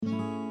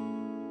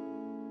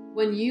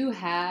when you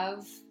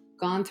have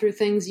gone through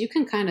things, you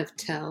can kind of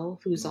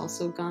tell who's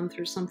also gone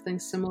through something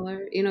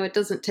similar. It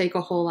doesn't take a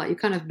whole lot. You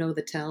kind of know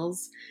the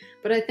tells.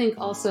 But I think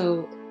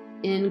also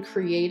in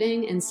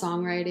creating, in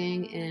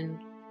songwriting, and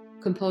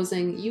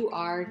composing, you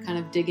are kind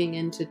of digging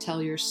in to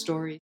tell your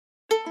story.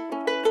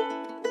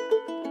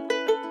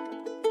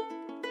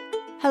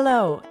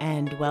 Hello,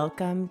 and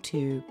welcome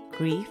to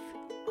Grief,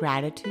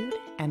 Gratitude,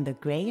 and the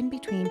Gray in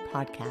Between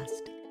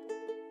podcast.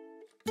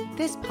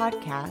 This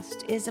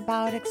podcast is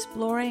about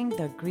exploring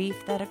the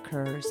grief that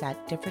occurs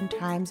at different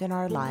times in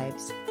our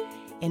lives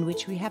in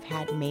which we have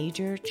had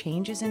major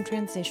changes and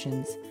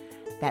transitions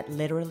that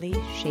literally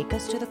shake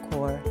us to the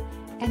core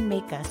and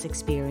make us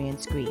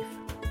experience grief.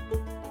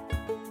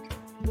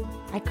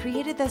 I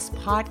created this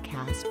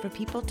podcast for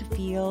people to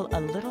feel a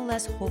little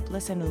less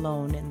hopeless and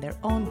alone in their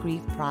own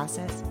grief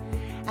process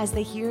as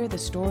they hear the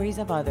stories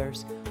of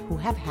others who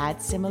have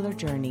had similar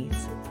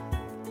journeys.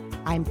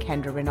 I'm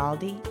Kendra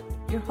Rinaldi,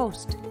 your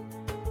host.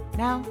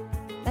 Now,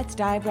 let's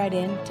dive right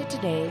into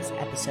today's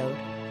episode.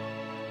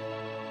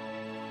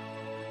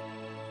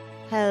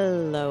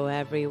 Hello,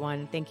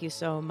 everyone. Thank you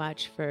so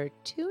much for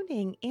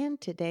tuning in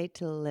today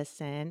to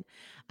listen.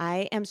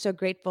 I am so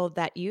grateful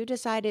that you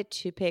decided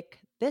to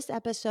pick this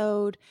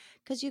episode,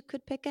 because you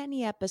could pick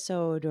any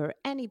episode or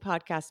any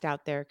podcast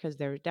out there, because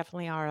there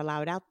definitely are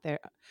allowed out there.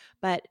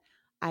 But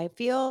I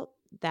feel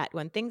that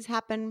when things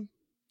happen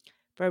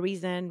for a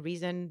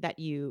reason that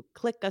you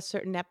click a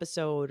certain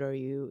episode or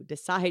you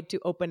decide to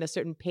open a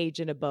certain page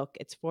in a book,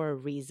 it's for a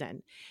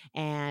reason.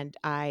 And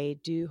I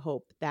do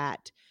hope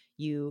that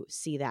you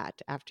see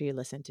that after you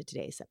listen to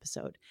today's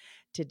episode.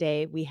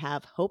 Today, we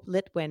have Hope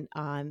Littwin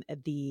on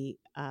the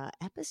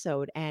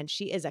episode, and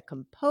she is a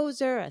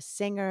composer, a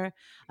singer,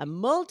 a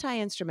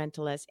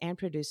multi-instrumentalist, and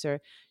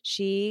producer.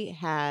 She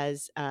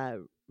has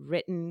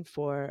written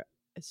for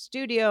a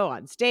studio,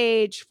 on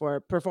stage,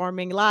 for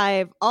performing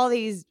live, all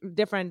these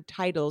different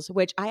titles,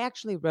 which I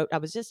actually wrote. I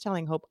was just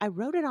telling Hope, I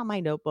wrote it on my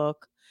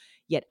notebook,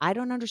 yet I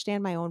don't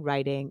understand my own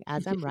writing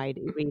as I'm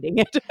reading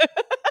it.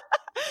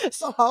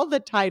 So all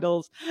the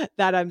titles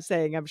that I'm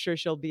saying, I'm sure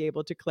she'll be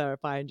able to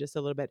clarify in just a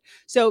little bit.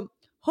 So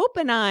Hope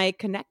and I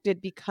connected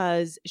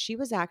because she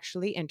was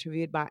actually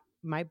interviewed by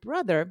my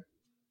brother,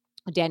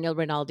 Daniel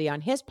Rinaldi,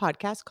 on his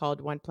podcast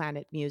called One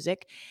Planet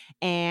Music.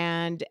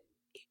 And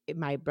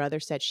my brother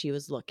said she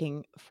was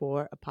looking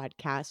for a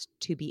podcast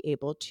to be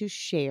able to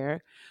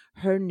share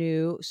her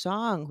new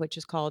song, which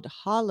is called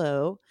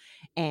Hollow.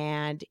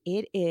 And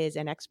it is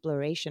an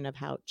exploration of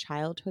how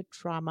childhood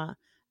trauma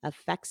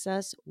affects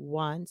us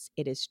once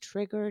it is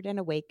triggered and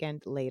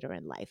awakened later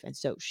in life. And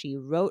so she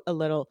wrote a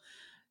little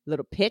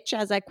pitch,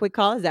 as I could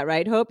call. Is that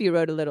right, Hope? You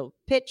wrote a little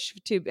pitch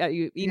to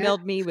you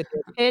emailed me with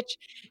your pitch.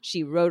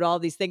 She wrote all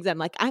these things. I'm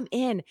like, I'm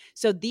in.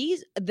 So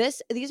these are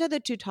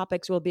the two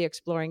topics we'll be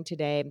exploring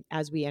today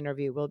as we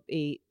interview. We'll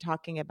be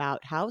talking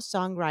about how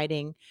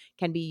songwriting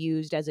can be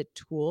used as a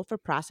tool for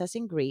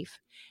processing grief,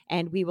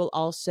 and we will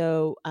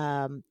also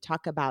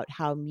talk about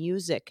how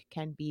music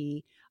can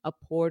be a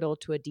portal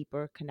to a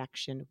deeper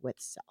connection with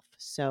self.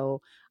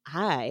 So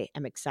I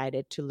am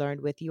excited to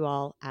learn with you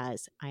all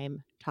as I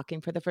am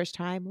talking for the first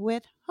time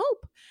with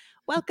Hope.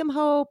 Welcome,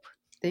 Hope.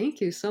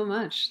 Thank you so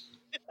much.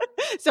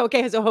 So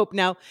Hope,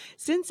 now,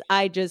 since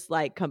I just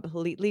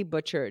completely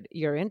butchered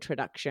your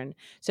introduction,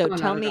 so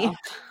tell me,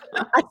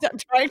 I'm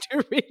trying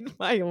to read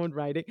my own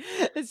writing.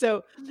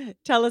 So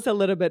tell us a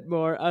little bit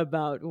more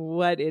about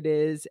what it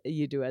is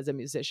you do as a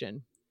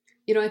musician.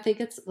 I think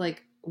it's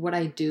what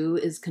I do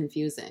is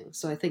confusing.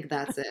 So I think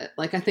that's it.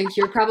 I think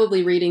you're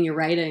probably reading your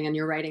writing and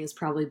your writing is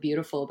probably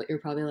beautiful, but you're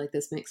probably like,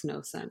 this makes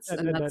no sense.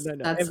 No. That's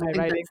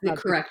the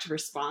correct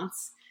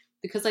response,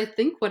 because I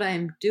think what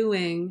I'm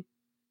doing,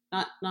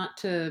 not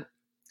to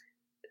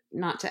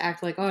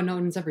act like, oh, no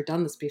one's ever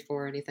done this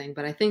before or anything,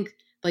 but I think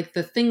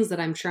the things that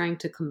I'm trying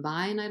to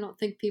combine, I don't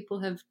think people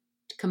have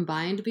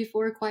combined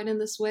before quite in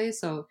this way.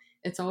 So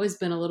it's always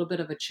been a little bit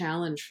of a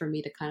challenge for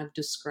me to kind of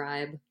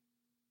describe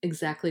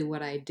exactly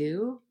what I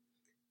do.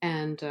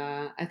 And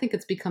I think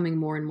it's becoming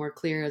more and more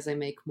clear as I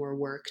make more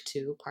work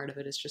too. Part of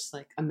it is just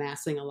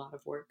amassing a lot of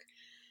work.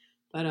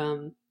 But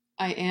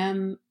I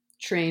am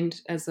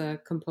trained as a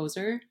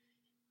composer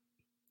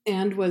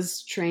and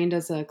was trained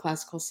as a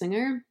classical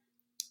singer.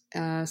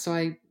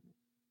 So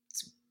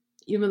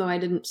even though I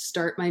didn't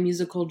start my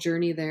musical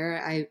journey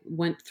there, I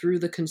went through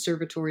the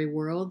conservatory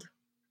world.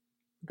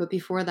 But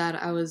before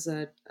that, I was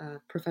a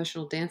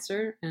professional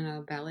dancer in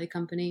a ballet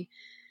company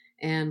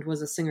and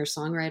was a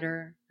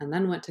singer-songwriter, and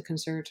then went to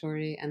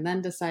conservatory, and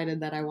then decided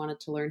that I wanted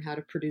to learn how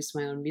to produce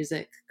my own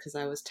music because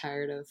I was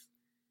tired of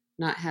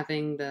not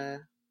having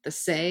the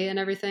say and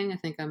everything. I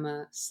think I'm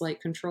a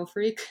slight control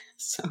freak.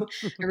 So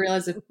I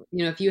realized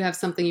if you have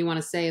something you want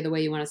to say the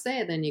way you want to say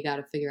it, then you got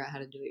to figure out how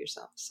to do it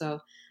yourself. So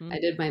I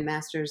did my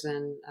master's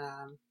in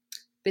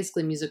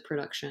basically music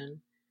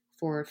production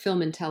for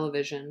film and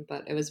television,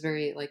 but it was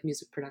very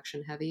music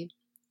production heavy.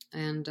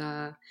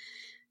 And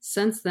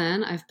since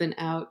then, I've been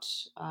out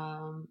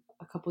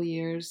a couple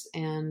years,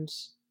 and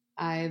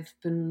I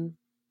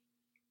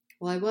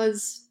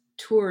was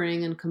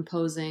touring and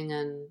composing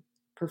and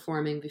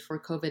performing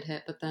before COVID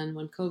hit. But then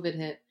when COVID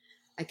hit,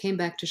 I came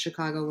back to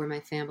Chicago where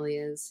my family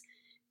is,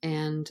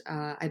 and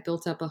I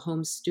built up a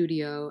home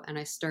studio, and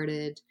I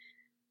started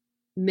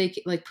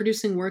making, like,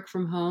 producing work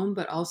from home,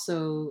 but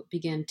also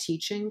began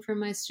teaching from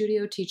my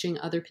studio, teaching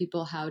other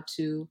people how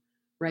to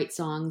write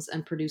songs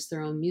and produce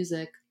their own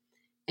music.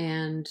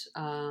 And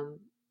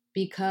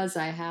because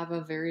I have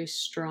a very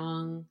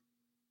strong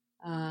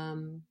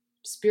um,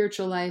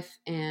 spiritual life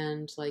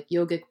and like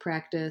yogic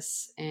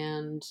practice,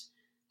 and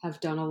have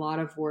done a lot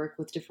of work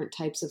with different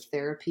types of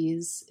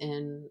therapies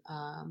in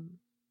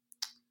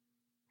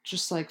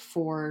just like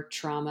for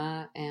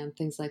trauma and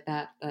things like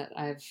that, that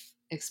I've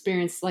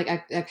experienced. Like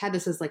I've had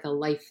this as like a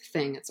life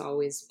thing. It's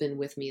always been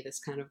with me, this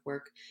kind of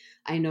work.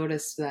 I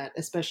noticed that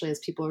especially as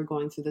people are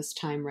going through this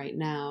time right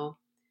now,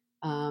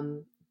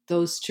 um,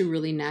 those two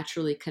really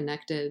naturally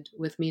connected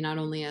with me, not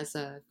only as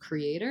a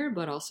creator,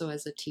 but also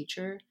as a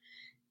teacher.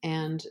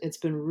 And it's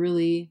been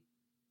really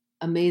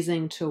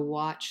amazing to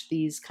watch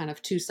these kind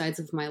of two sides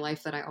of my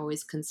life that I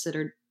always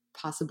considered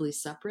possibly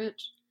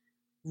separate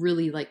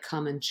really like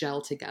come and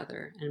gel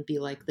together and be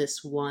like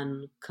this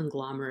one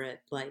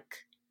conglomerate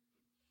like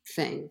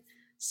thing.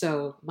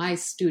 So my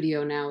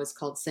studio now is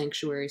called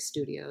Sanctuary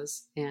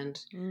Studios,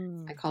 and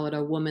I call it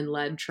a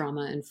woman-led,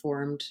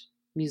 trauma-informed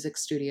music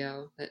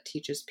studio that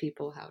teaches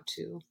people how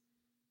to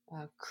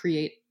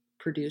create,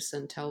 produce,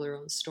 and tell their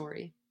own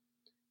story.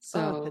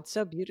 Oh, So that's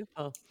so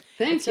beautiful.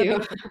 That's thank so you.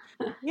 beautiful.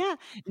 Yeah.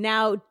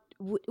 Now,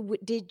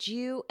 did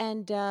you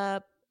end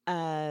up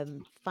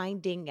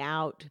finding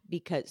out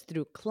because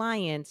through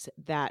clients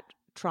that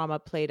trauma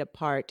played a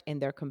part in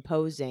their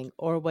composing,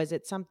 or was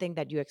it something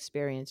that you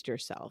experienced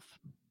yourself?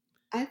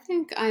 I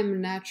think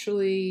I'm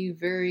naturally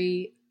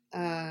very,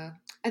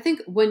 I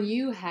think when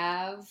you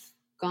have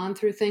gone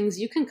through things,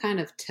 you can kind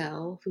of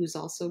tell who's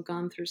also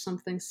gone through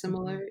something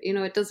Hmm. similar. You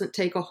know, it doesn't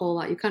take a whole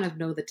lot. You kind of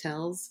know the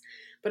tells.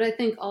 But I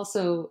think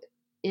also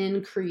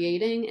in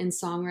creating, in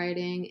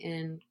songwriting,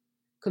 in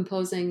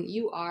composing,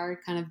 you are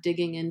kind of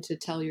digging in to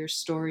tell your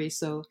story.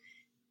 So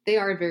they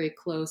are very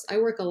close. I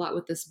work a lot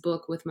with this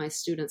book with my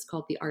students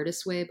called The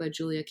Artist's Way by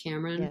Julia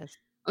Cameron. Yes.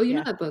 Oh, you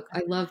know Yeah. that book?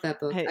 I love that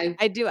book.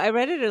 I do. I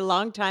read it a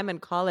long time in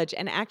college,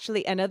 and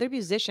actually another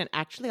musician,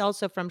 actually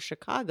also from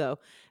Chicago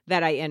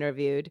that I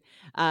interviewed,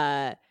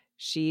 uh,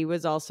 she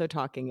was also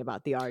talking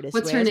about the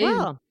artist's What's way her as name?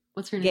 well.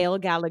 What's her name? Gail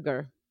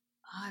Gallagher.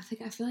 Oh, I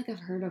feel like I've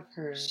heard of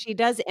her. She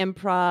does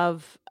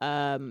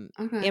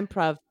Okay.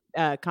 improv,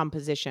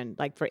 composition,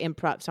 like for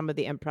improv some of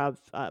the improv,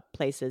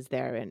 places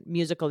there and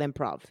musical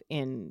improv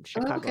in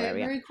Oh, Chicago okay,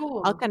 area. very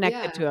I'll cool.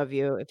 connect the Yeah. 2 of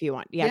you if you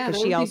want. Yeah, Yeah, because that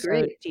she would be also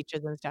great.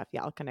 teaches and stuff.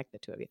 Yeah, I'll connect the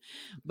 2 of you.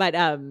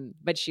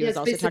 But she Yeah, was it's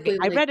also talking. basically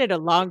I like, read it a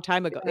long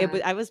time ago. It yeah.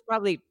 was I was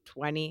probably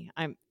 20.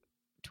 I'm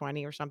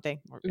 20 or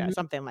something, or yeah, Mhm.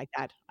 something like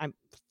that. I'm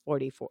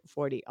 40,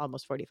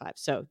 almost 45.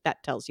 So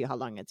that tells you how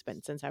long it's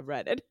been since I've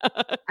read it.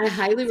 I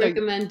highly So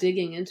recommend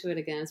digging into it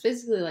again. It's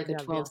basically like a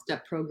yeah, yeah.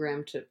 12-step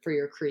program to for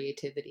your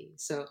creativity.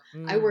 So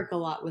I Mm, work a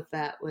lot with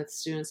that with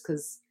students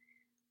because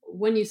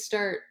when you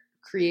start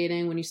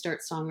creating, when you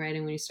start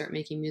songwriting, when you start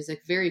making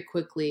music, very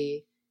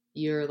quickly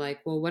you're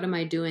like, well, what am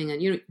I doing?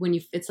 And you know, when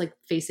you, it's like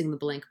facing the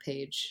blank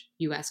page.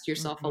 You ask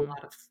yourself a mhm,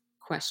 lot of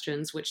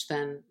questions, which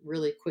then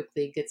really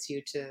quickly gets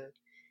you to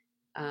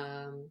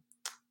um,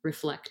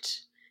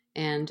 reflect.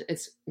 And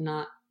it's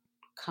not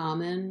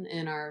common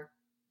in our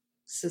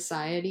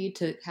society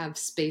to have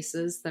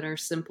spaces that are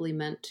simply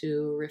meant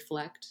to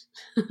reflect.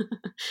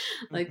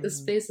 Like the mhm,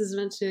 space is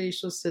meant to, you're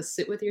supposed to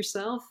sit with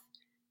yourself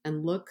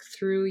and look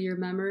through your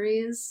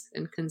memories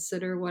and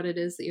consider what it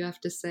is that you have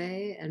to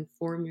say and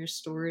form your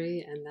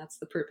story. And that's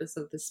the purpose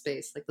of this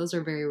space. Like those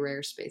are very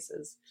rare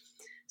spaces.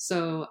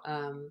 So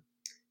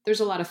there's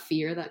a lot of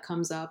fear that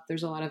comes up.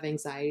 There's a lot of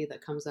anxiety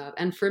that comes up.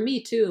 And for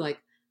me too, like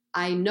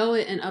I know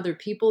it in other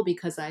people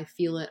because I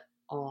feel it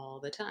all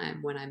the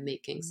time when I'm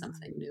making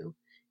something mm, new.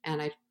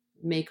 And I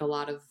make a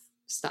lot of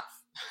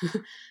stuff.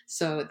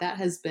 So that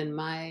has been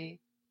my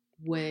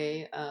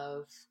way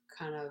of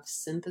kind of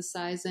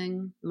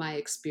synthesizing my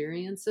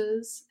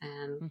experiences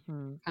and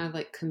mhm, kind of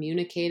like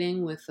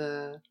communicating with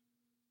a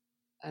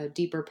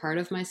deeper part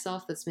of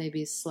myself that's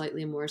maybe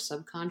slightly more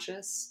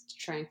subconscious to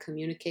try and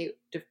communicate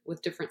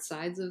with different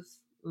sides of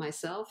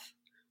myself,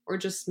 or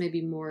just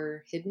maybe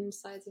more hidden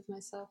sides of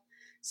myself.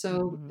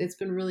 So mhm, it's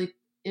been really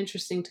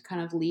interesting to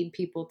kind of lead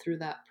people through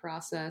that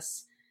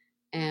process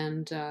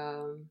and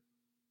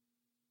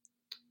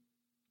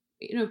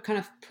you know, kind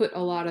of put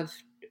a lot of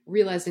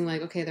realizing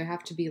like, okay, there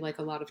have to be like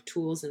a lot of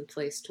tools in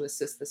place to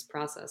assist this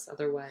process.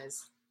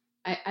 Otherwise,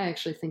 I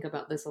actually think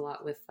about this a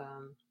lot with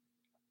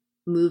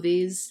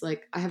movies.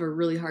 Like I have a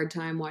really hard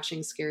time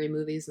watching scary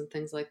movies and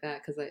things like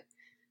that because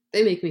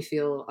they make me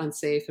feel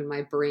unsafe, and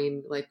my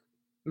brain like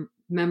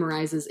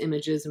memorizes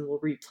images and will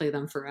replay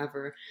them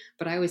forever.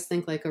 But I always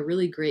think like a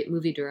really great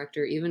movie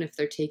director, even if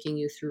they're taking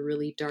you through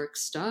really dark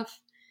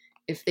stuff,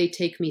 if they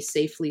take me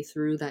safely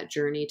through that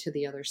journey to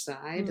the other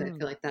side, I mm,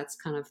 feel like that's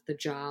kind of the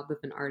job of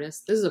an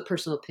artist. This is a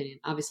personal opinion.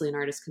 Obviously, an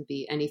artist can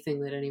be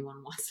anything that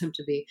anyone wants them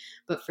to be.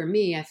 But for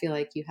me, I feel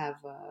like you have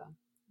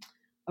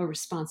a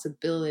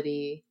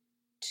responsibility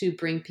to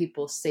bring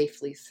people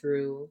safely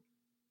through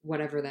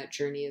whatever that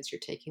journey is you're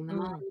taking them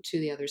on Mm. to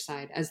the other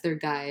side. As their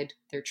guide,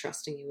 they're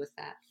trusting you with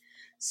that.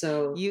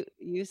 So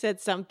You said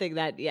something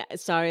that, yeah,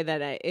 sorry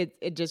that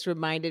it just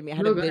reminded me. I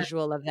had a no, go ahead.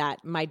 visual of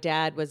that. My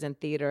dad was in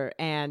theater,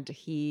 and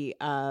he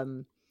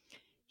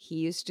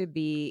used to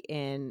be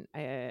in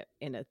a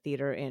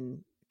theater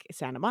in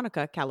Santa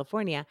Monica,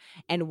 California,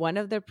 and one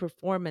of their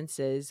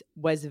performances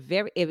was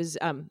very it was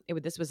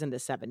this was in the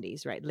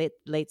 70s, right?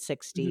 Late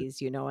Hmm.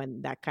 60s,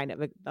 and that kind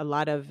of a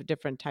lot of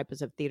different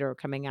types of theater are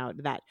coming out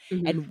of that.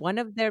 Hmm. And one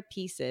of their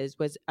pieces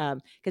was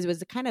because it was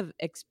the kind of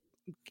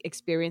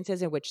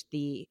experiences in which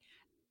the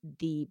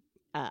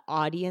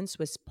audience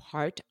was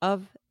part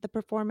of the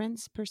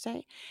performance per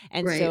se,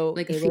 and Right, so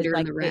like a it was theater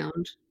in like the it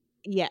round.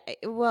 yeah,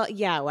 well,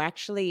 yeah, well,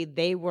 actually,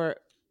 they were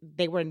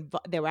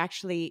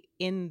actually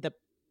in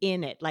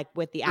it, like,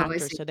 with the Oh, I actors.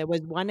 see. So there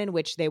was one in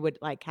which they would,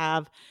 like,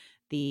 have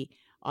the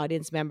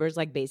audience members,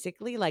 like,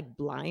 basically, like,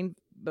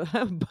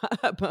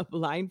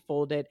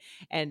 blindfolded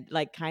and,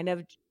 like, kind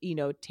of,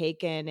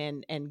 taken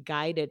and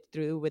guided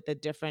through with the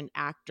different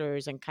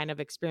actors and kind of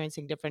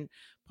experiencing different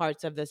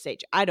parts of the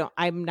stage.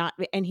 I'm not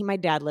and my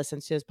dad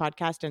listens to his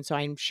podcast, and so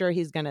I'm sure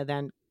he's gonna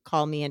then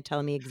call me and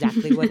tell me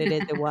exactly what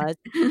it was.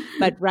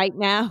 But right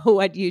now,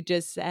 what you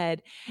just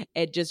said,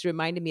 it just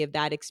reminded me of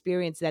that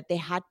experience that they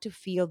had to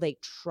feel they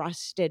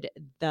trusted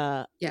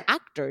the Yeah.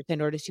 actors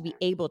in order to be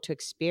able to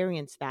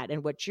experience that.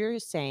 And what you're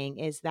saying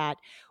is that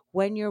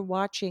when you're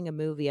watching a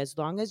movie, as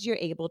long as you're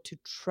able to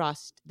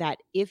trust that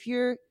if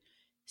you're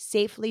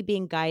safely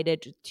being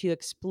guided to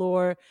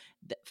explore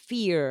the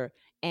fear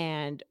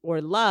and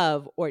or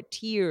love or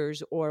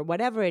tears or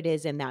whatever it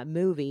is in that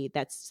movie,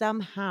 that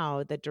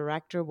somehow the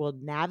director will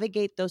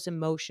navigate those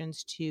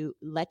emotions to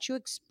let you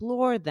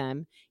explore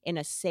them in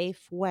a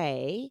safe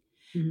way,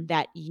 Mhm.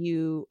 that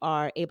you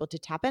are able to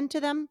tap into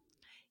them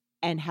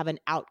and have an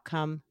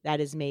outcome that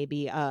is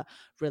maybe a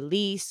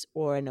release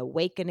or an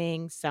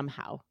awakening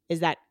somehow.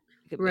 Is that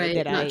Right,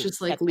 did not I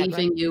just, get like, that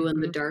right? leaving you in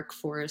the Mhm. dark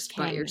forest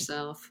by Can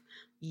yourself,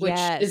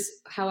 which Yes.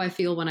 is how I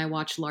feel when I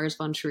watch Lars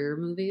von Trier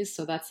movies,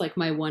 so that's, like,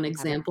 my one I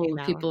haven't example seen when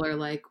that one. people are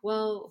like,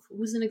 "Well,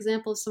 who's an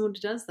example of someone who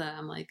does that?"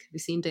 I'm like, "Have you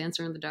seen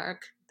Dancer in the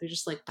Dark?" They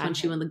just, like, I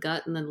punch you have in the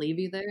gut and then leave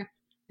you there.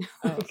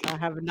 Oh, I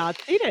have not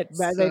seen it,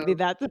 but maybe So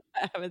that's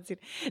I haven't seen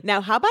it.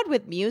 Now, how about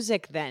with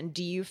music then?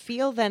 Do you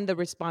feel then the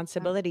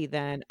yeah, responsibility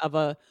then of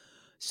a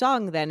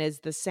song then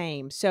is the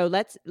same? So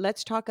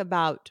let's talk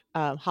about,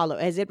 Hollow.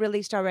 Has it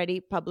released already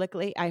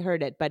publicly? I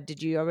heard it, but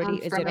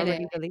is it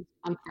already released?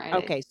 On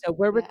Friday, Okay, so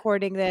we're yeah,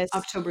 recording this,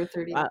 October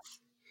 30th.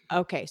 uh,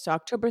 okay, so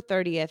October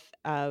 30th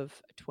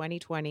of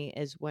 2020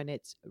 is when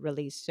it's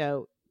released.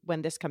 So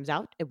when this comes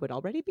out, it would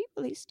already be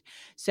released.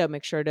 So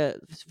make sure to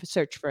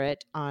search for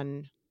it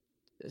on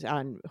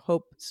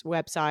Hope's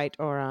website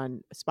or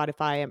on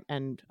Spotify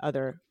and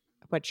other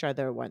which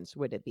other ones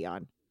would it be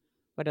on?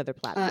 What other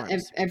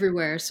platforms?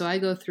 Everywhere. So I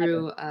go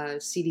Every through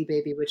CD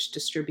Baby, which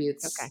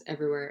distributes Okay,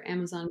 everywhere: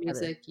 Amazon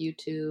every Music,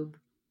 YouTube,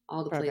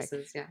 all the perfect.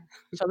 places. Yeah.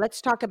 So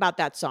let's talk about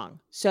that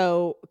song.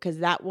 So because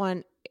that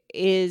one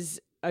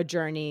is a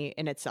journey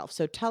in itself.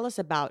 So tell us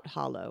about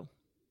Hollow.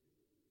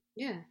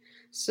 Yeah.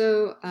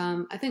 So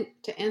I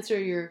think to answer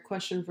your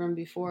question from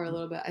before a Mhm,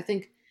 little bit, I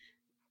think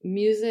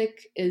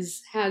music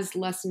is has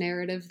less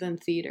narrative than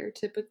theater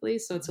typically,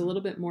 so it's a mhm.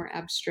 little bit more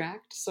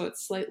abstract. So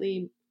it's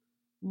slightly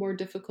more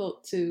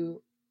difficult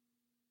to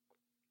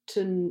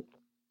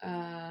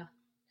uh,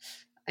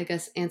 I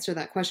guess, answer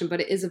that question,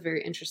 but it is a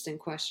very interesting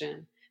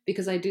question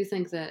because I do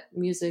think that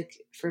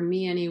music, for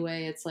me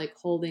anyway, it's like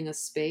holding a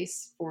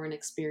space for an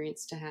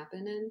experience to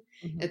happen in.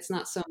 Mhm. It's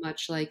not so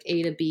much like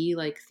A to B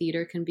like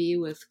theater can be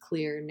with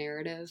clear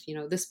narrative.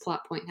 This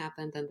plot point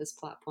happened, then this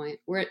plot point.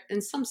 Where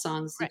in some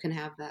songs you Right. can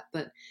have that,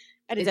 but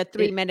And it's a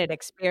it 3-minute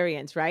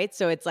experience, right?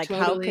 So it's like,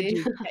 how could totally,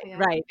 you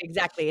yeah. right,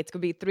 exactly. It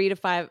could be 3 to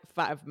 5,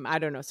 I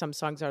don't know, some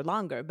songs are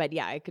longer, but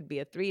yeah, it could be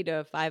a 3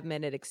 to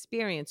 5-minute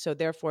experience. So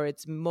therefore,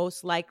 it's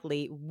most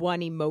likely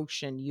one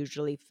emotion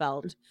usually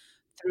felt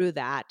through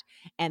that,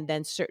 and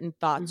then certain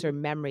thoughts or Mhm.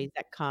 memories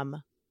that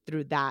come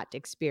through that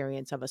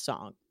experience of a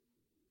song.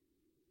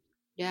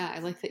 Yeah, I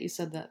like that you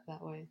said that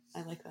way.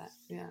 I like that.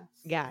 Yeah.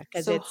 Yeah,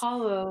 because So it's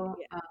Hollow,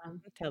 yeah,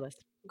 tell us.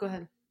 go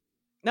ahead.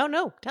 No,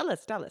 no, tell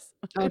us.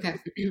 Okay.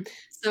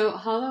 So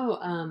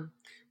Hollow,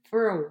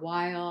 for a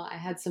while, I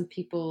had some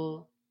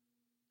people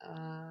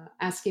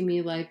asking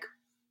me like,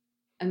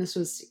 and this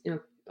was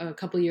a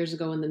couple years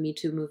ago when the Me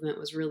Too movement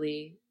was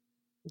really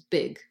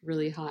big,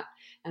 really hot,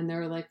 and they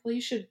were like, "Well,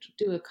 you should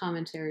do a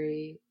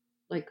commentary,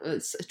 like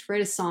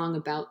write a song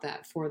about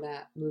that for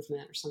that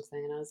movement or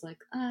something." And I was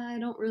like, I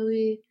don't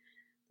really.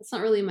 That's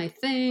not really my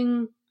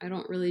thing. I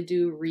don't really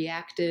do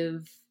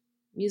reactive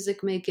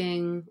music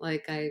making.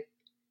 Like I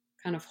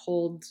kind of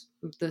hold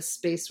the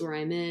space where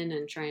I'm in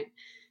and try.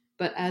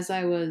 But as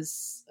I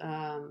was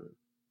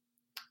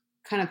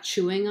kind of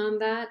chewing on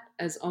that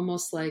as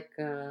almost like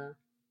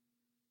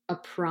a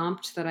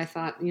prompt that I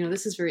thought,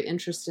 this is very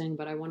interesting,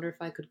 but I wonder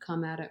if I could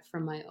come at it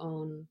from my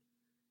own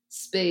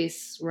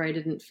space where I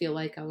didn't feel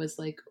like I was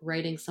like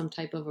writing some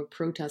type of a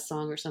protest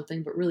song or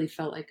something, but really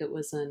felt like it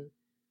was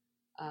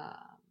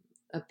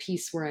a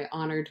piece where I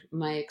honored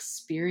my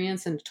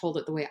experience and told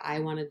it the way I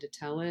wanted to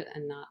tell it,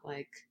 and not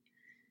like,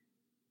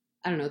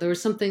 I don't know, there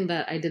was something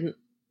that I didn't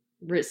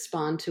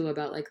respond to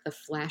about like the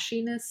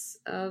flashiness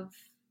of,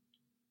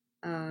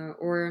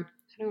 or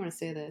how do I want to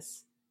say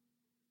this?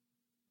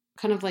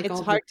 Kind of like It's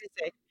all the hard to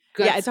say.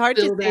 Yeah, guts it's hard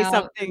to spilled say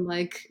out something. and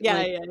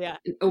Yeah, like yeah, yeah.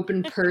 an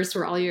open purse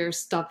where all your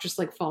stuff just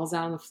like falls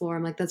out on the floor.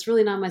 I'm like, that's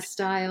really not my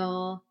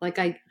style. Like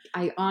I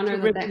Too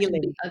honor that that can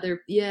be revealing.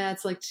 other. Yeah,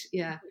 it's like,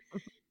 yeah.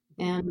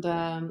 And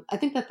I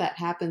think that that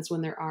happens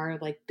when there are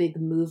like big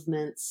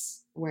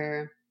movements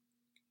where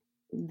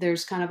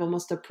there's kind of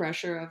almost a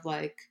pressure of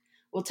like,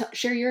 well,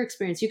 share your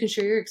experience. You can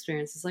share your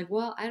experience. It's like,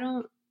 well, I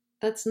don't.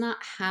 That's not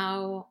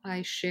how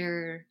I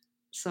share.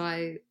 So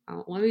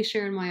let me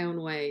share in my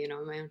own way, in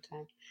my own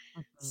time.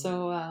 Mhm.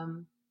 So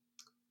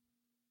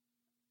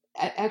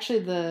actually,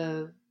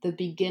 the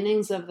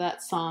beginnings of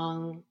that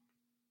song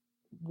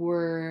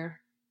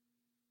were,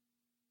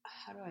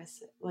 how do I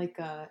say, like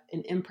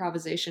an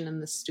improvisation in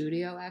the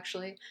studio.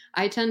 Actually,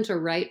 I tend to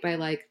write by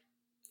like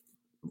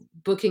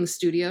booking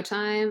studio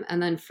time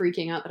and then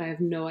freaking out that I have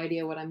no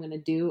idea what I'm going to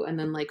do. And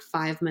then like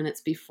 5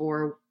 minutes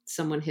before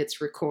someone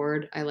hits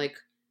record, I like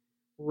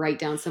write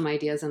down some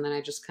ideas and then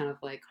I just kind of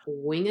like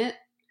wing it,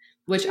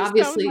 which You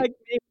sound obviously, like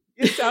me.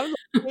 You sound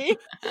like me.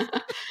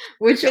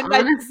 which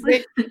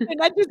honestly,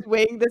 Didn't I just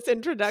wing this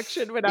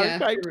introduction when I was yeah,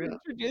 trying for to real.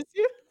 introduce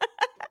you?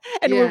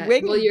 And we're Yeah.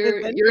 Well, winging this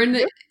you're in interview.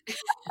 the,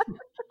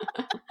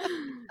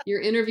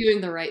 you're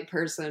interviewing the right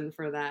person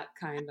for that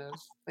kind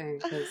of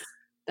thing. Cause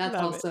that's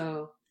Love it.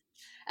 also,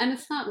 and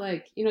it's not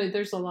like,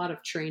 there's a lot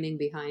of training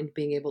behind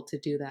being able to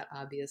do that,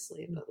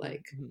 obviously, but Mhm,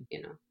 like, mhm.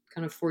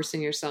 kind of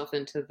forcing yourself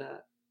into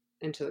the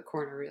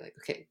corner where you're like,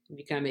 okay,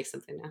 you gotta make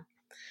something now.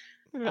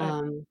 Right.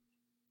 Um,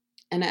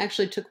 and it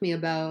actually took me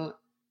about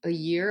a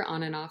year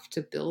on and off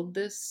to build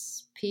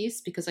this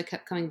piece because I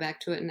kept coming back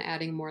to it and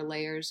adding more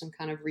layers and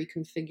kind of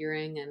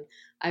reconfiguring. And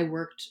I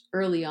worked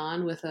early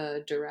on with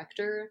a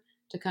director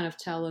to kind of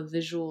tell a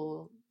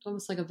visual,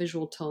 almost like a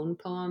visual tone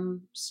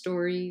poem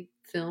story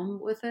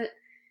film with it.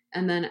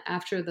 And then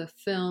after the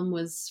film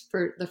was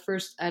for the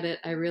first edit,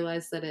 I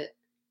realized that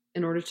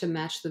in order to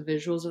match the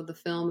visuals of the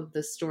film of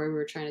the story we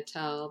were trying to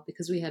tell,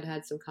 because we had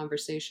had some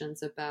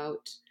conversations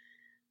about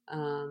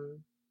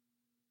um,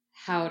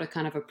 how to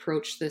kind of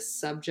approach this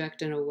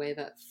subject in a way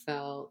that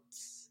felt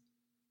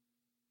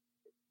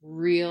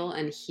real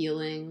and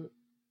healing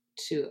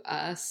to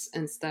us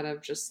instead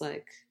of just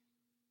like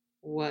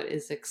what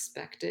is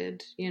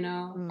expected,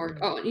 or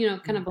Mm,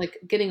 kind mm. of like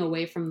getting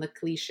away from the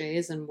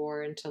cliches and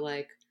more into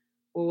like,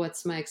 well,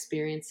 what's my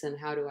experience and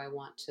how do I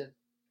want to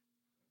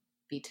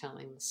be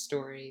telling the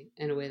story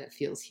in a way that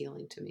feels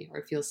healing to me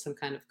or feels some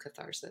kind of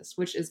catharsis,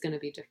 which is going to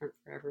be different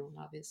for everyone,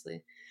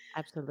 obviously.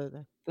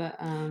 Absolutely. But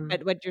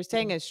But what you're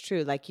saying is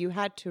true. Like you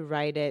had to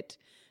write it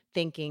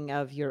thinking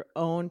of your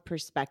own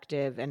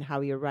perspective and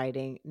how you're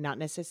writing, not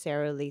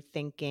necessarily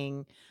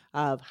thinking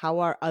of how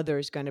are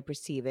others going to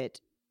perceive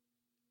it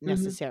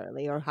mhm.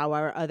 necessarily, or how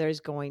are others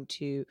going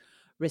to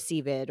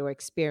receive it or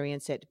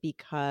experience it,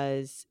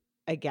 because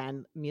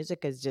again,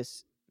 music is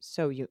just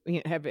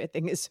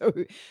everything is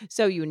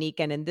so unique,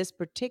 and in this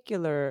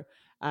particular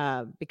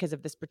because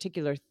of this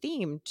particular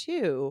theme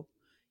too,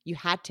 you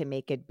had to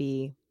make it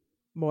be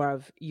more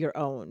of your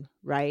own,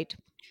 right?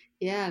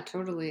 Yeah,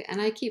 totally.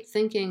 And I keep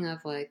thinking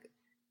of like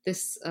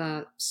this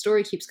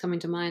story keeps coming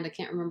to mind. I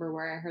can't remember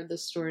where I heard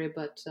this story,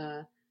 but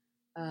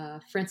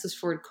Francis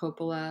Ford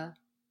Coppola,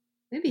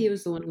 maybe he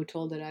was the one who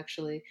told it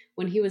actually.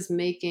 When he was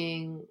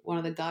making one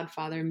of the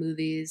Godfather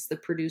movies, the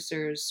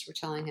producers were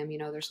telling him,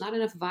 there's not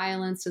enough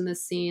violence in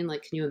this scene.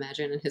 Like, can you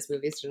imagine in his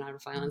movies, there's not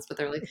enough violence, but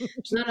they're like,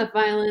 there's not enough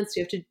violence.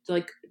 You have to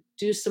like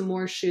do some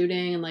more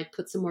shooting and like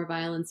put some more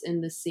violence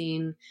in the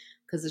scene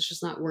because it's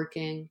just not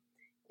working.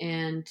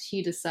 And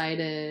he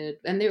decided,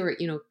 and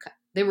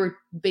they were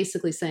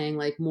basically saying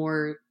like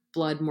more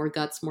blood, more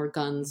guts, more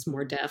guns,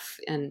 more Mhm. death.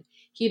 And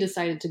he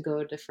decided to go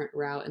a different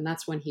route, and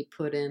that's when he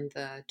put in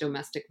the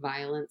domestic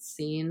violence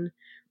scene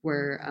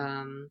where Mm.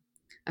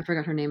 I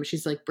forgot her name.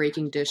 She's like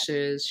breaking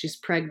dishes. She's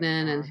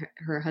pregnant, and Wow.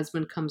 her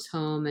husband comes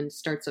home and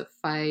starts a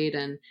fight,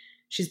 and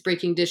she's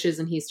breaking dishes,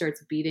 and he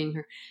starts beating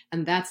her.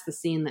 And that's the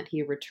scene that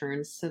he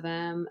returns to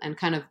them, and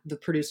kind of the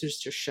producers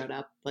just shut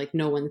up. Like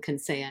no one can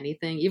say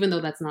anything, even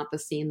though that's not the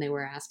scene they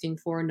were asking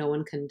for. No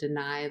one can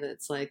deny that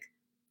it's like,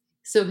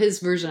 so his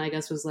version, I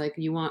guess, was like,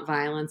 "You want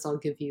violence? I'll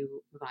give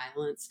you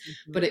violence." Mhm.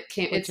 But it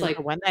can't. Which It's is like,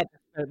 the one that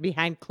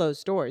behind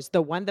closed doors,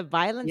 the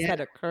violence yeah, that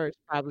occurs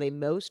probably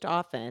most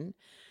often,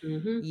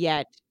 hmm,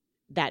 yet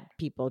that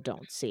people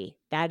don't see.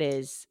 That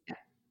is yeah,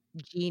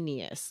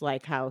 genius,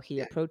 like how he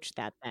yeah, approached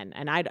that then.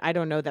 And I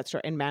don't know that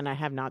story. And man, I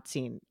have not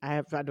seen.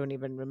 I don't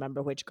even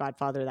remember which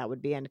Godfather that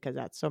would be in because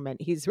that's so many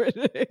he's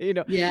written.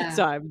 yeah.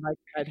 So I'm like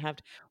I'd have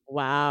to.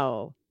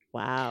 Wow,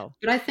 wow.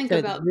 But I think So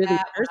it's about really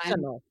that when I'm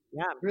personal.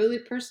 Yeah. really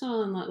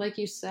personal, and like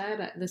you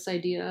said, this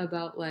idea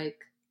about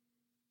like,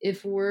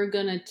 if we're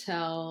gonna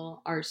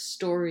tell our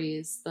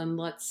stories, then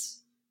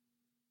let's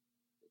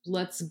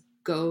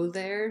go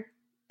there.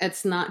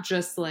 It's not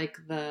just like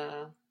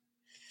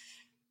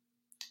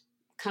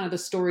kind of the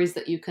stories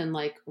that you can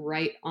like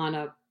write on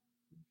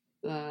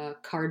a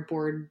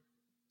cardboard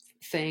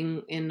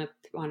thing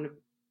on a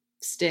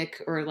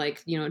stick, or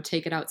like, you know,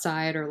 take it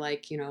outside, or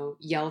like, you know,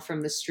 yell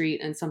from the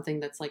street, and something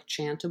that's like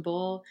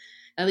chantable.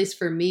 At least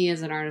for me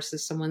as an artist,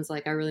 if someone's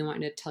like, I really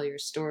want you to tell your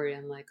story,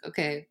 I'm like,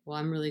 okay, well,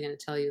 I'm really going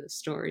to tell you the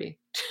story.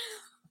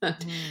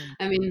 Mm.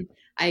 I mean,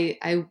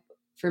 I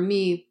for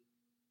me,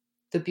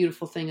 the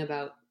beautiful thing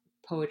about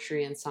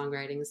poetry and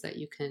songwriting is that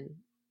you can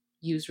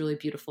use really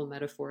beautiful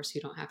metaphors.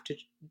 You don't have to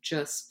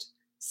just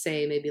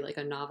say maybe like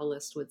a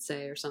novelist would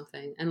say or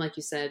something. And like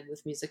you said,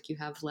 with music, you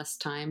have less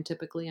time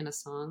typically in a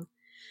song.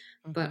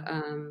 But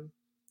Mm-hmm.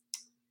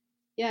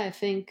 yeah, I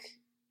think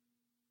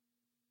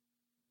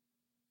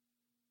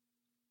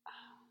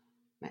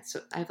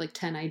so I have like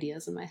 10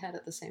 ideas in my head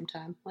at the same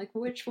time. Like,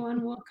 which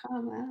one will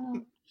come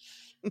out?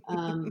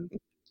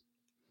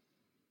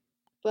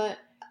 But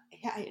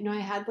yeah, you know, I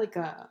had like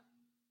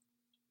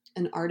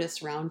an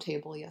artist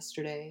roundtable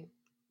yesterday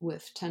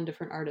with 10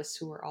 different artists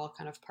who were all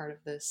kind of part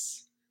of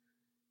this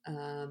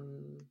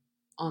um,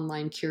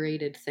 online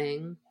curated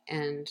thing.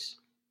 And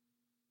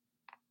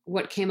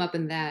what came up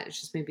in that, it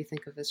just made me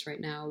think of this right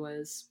now,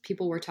 was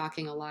people were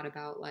talking a lot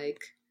about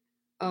like,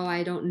 oh,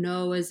 I don't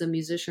know as a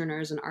musician or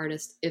as an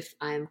artist if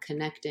I'm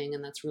connecting.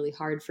 And that's really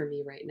hard for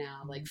me right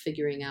now. Like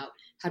figuring out,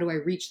 how do I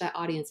reach that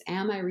audience?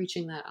 Am I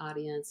reaching that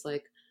audience?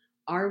 Like,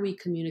 are we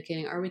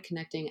communicating? Are we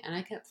connecting? And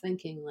I kept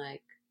thinking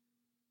like,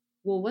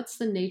 well, what's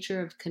the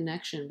nature of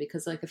connection?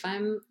 Because like, if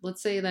I'm,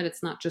 let's say that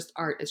it's not just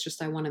art, it's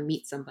just I want to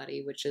meet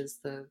somebody, which is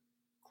the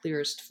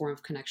clearest form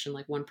of connection,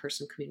 like one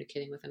person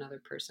communicating with another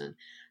person.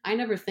 I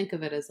never think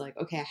of it as like,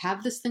 okay, I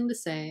have this thing to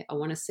say, I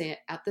want to say it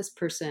at this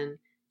person,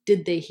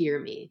 did they hear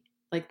me?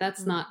 Like,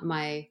 that's Mm. not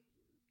my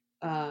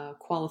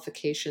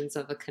qualifications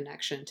of a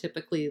connection.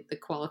 Typically the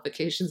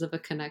qualifications of a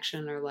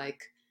connection are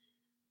like,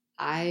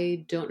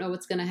 I don't know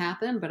what's going to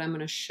happen, but I'm going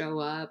to show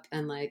up,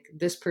 and like,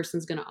 this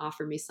person's going to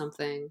offer me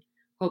something.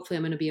 Hopefully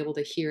I'm going to be able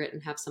to hear it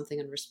and have something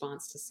in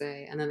response to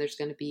say. And then there's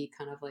going to be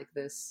kind of like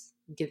this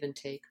give and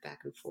take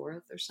back and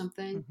forth or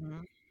something.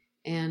 Mm-hmm.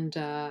 And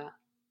I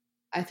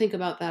think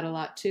about that a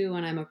lot too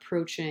when I'm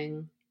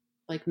approaching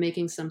like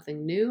making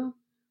something new,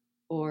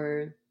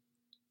 or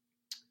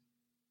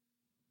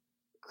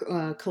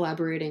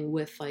collaborating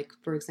with, like,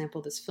 for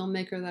example, this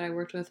filmmaker that I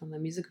worked with on the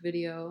music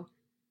video.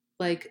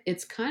 Like,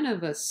 it's kind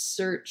of a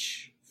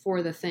search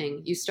for the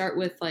thing. You start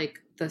with like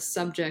the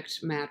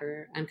subject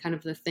matter and kind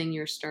of the thing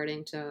you're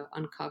starting to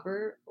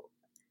uncover,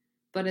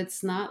 but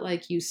it's not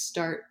like you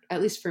start,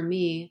 at least for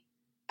me,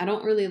 I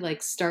don't really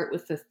like start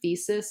with the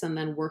thesis and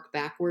then work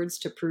backwards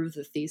to prove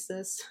the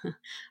thesis.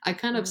 I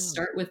kind of Mm.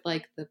 start with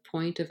like the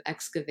point of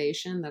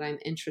excavation that I'm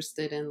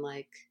interested in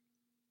like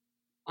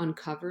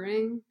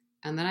uncovering,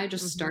 and then I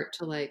just Mm-hmm. start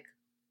to like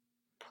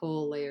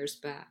pull layers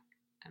back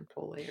and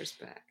pull layers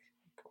back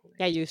and pull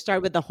Yeah, layers. you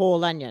start with the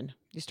whole onion.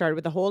 You start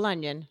with the whole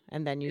onion,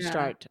 and then you Yeah.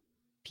 start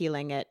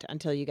peeling it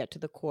until you get to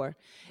the core.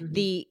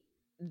 Hmm. The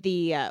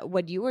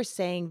what you were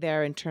saying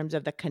there in terms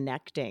of the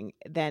connecting,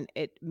 then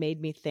it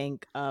made me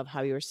think of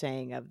how you were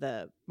saying of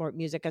the more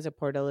music as a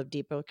portal of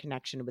deeper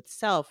connection with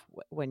self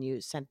when you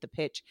sent the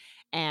pitch.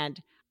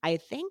 And I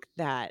think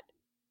that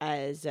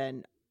as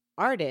an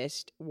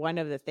artist, one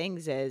of the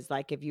things is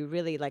like, if you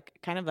really like,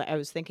 kind of, I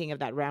was thinking of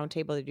that round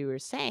table that you were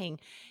saying,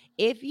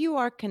 if you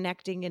are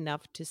connecting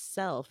enough to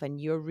self and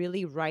you're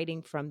really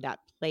writing from that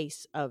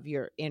place of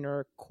your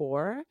inner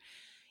core,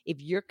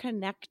 if you're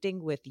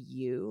connecting with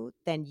you,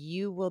 then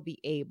you will be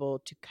able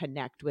to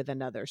connect with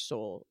another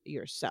soul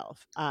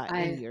yourself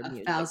in I your a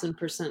music.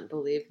 1000%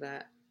 believe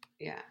that.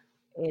 Yeah.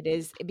 It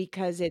is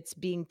because it's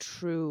being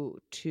true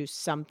to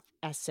some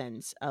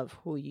essence of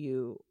who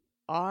you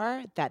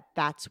are,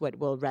 that's what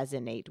will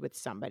resonate with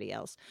somebody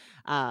else.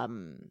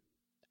 Um,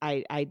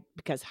 I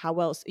because how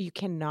else you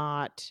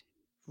cannot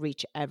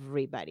reach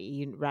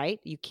everybody, right?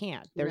 You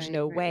can't. There's Right,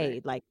 no right, right.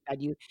 way like that.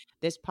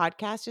 This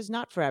podcast is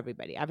not for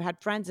everybody. I've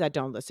had friends that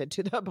don't listen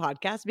to the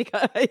podcast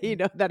because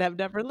that have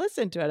never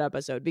listened to an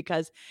episode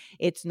because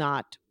it's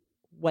not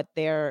what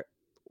they're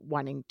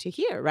wanting to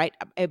hear, right?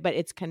 But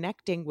it's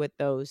connecting with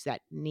those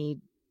that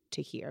need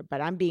to hear.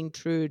 But I'm being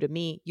true to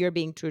me, you're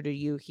being true to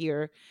you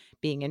here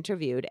being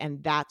interviewed,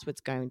 and that's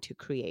what's going to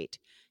create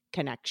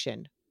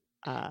connection.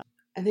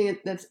 I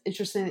think that's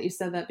interesting that you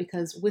said that,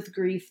 because with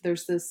grief,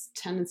 there's this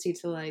tendency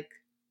to like,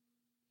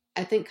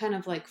 I think, kind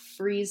of like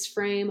freeze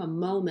frame a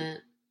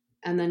moment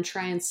and then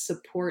try and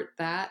support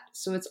that.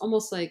 So it's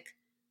almost like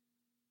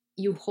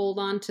you hold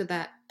on to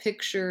that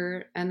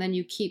picture and then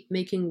you keep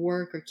making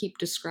work or keep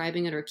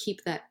describing it or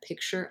keep that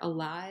picture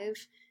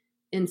alive,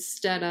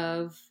 instead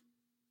of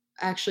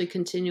actually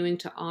continuing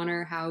to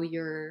honor how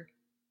you're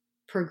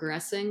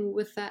progressing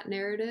with that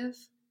narrative.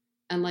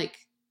 And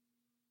like,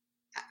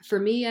 for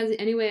me,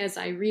 as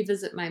I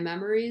revisit my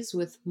memories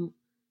with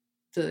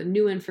the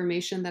new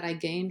information that I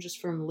gain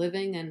just from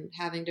living and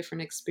having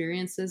different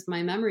experiences,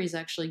 my memories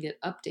actually get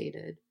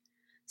updated.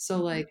 So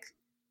Mhm. like,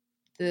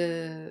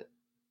 the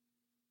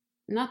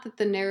not that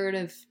the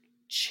narrative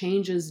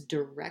changes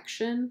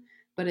direction,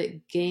 but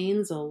it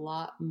gains a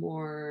lot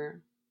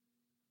more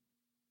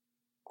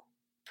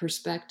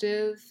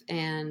perspective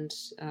and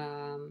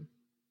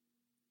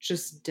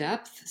just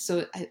depth.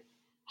 So I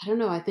don't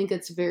know. I think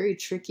it's very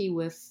tricky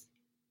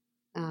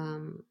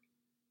um,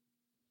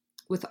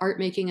 with art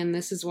making, and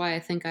this is why I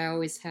think I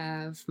always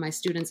have my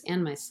students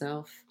and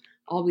myself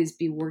always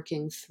be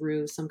working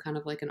through some kind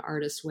of like an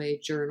artist way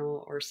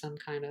journal or some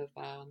kind of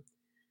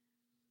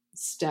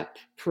step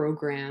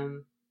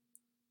program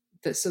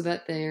so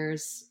that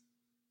there's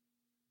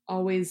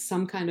always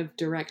some kind of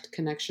direct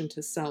connection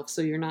to self.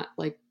 So you're not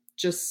like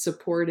just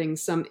supporting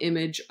some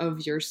image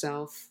of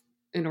yourself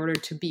in order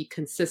to be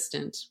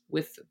consistent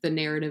with the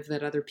narrative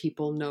that other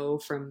people know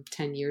from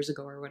 10 years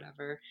ago or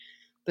whatever,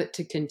 but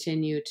to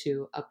continue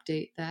to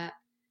update that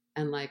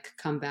and like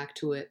come back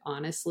to it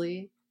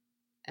honestly.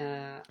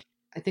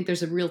 I think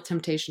there's a real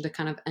temptation to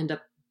kind of end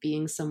up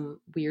being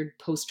some weird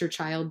poster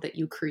child that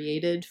you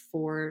created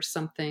for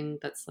something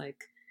that's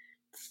like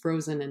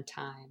frozen in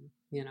time,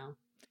 you know?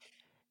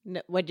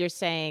 What you're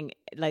saying,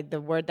 like the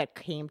word that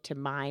came to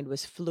mind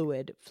was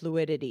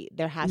fluidity.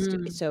 There has to,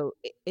 Mm, so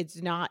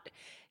it's not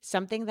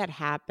something that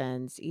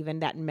happens, even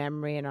that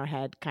memory in our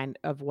head, kind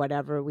of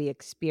whatever we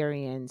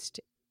experienced.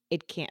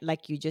 It can't,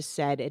 like you just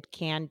said, it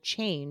can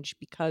change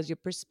because your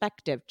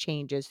perspective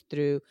changes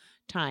through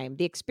time.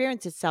 The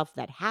experience itself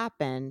that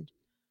happened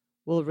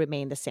will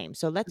remain the same.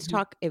 So let's mhm,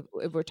 talk, if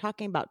we're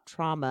talking about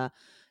trauma,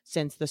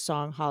 since the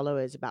song Hollow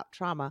is about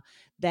trauma,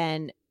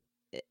 then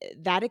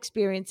that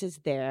experience is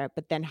there,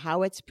 but then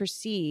how it's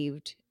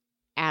perceived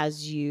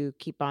as you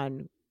keep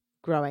on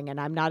growing. And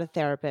I'm not a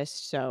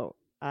therapist, so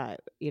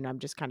I'm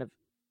just kind of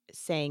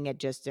saying it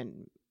just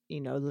in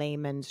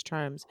layman's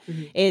terms,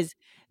 mhm, is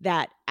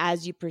that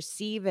as you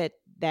perceive it,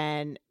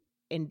 then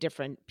in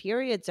different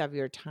periods of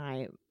your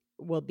time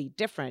will be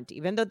different,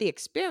 even though the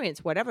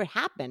experience, whatever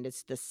happened,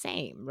 is the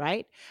same,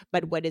 right?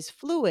 But what is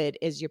fluid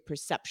is your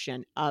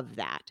perception of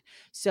that.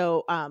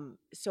 So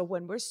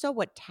when we're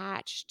so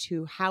attached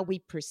to how we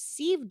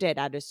perceived it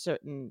at a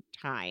certain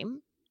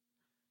time,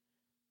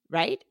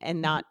 right,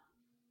 and mhm, not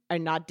are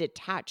not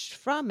detached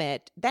from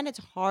it, then it's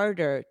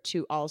harder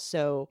to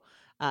also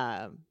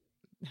um,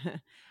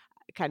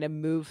 kind of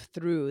move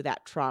through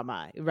that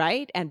trauma,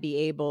 right? And be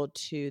able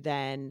to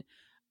then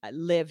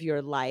live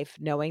your life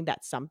knowing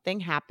that something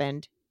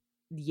happened,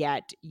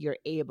 yet you're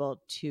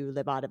able to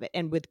live out of it.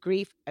 And with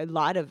grief, a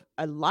lot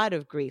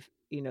of grief,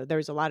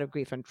 there's a lot of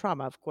grief and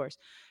trauma, of course,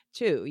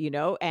 too,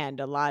 and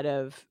a lot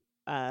of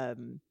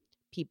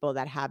people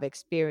that have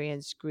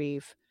experienced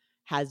grief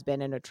has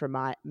been in a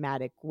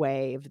traumatic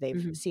way if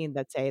they've mhm. seen,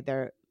 let's say,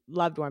 their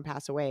loved one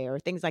pass away or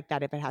things like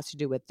that, if it has to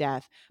do with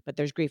death. But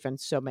there's grief in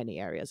so many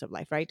areas of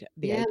life, right?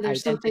 The Yeah,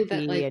 there's something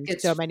that identity like and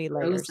so gets many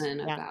layers. frozen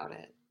Yeah. about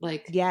it.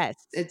 Like Yes.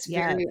 it's Yes.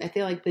 very, I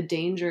feel like the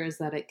danger is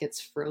that it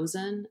gets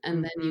frozen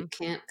and then you Mhm.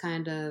 can't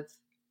kind of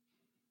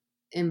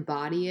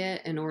embody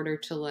it in order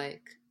to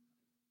like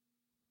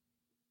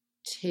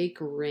take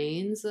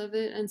reins of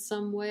it in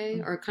some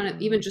way or kind of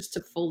even Mhm. just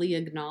to fully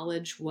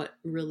acknowledge what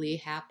really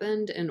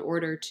happened in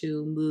order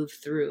to move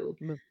through.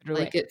 Move through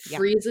Like it. it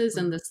Yeah. freezes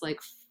in Mhm. this like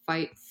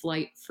fight,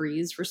 flight,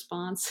 freeze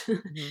response.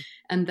 Mhm.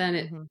 And then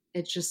Mhm.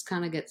 it just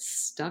kind of gets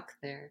stuck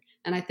there.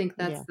 And I think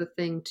that's Yeah. the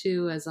thing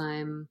too, as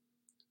I'm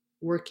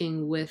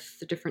working with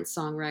the different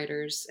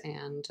songwriters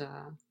and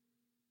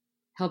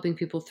helping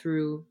people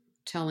through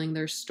telling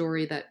their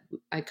story that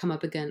I come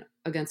up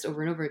against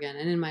over and over again,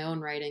 and in my own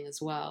writing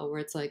as well, where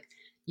it's like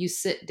you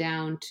sit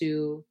down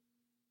to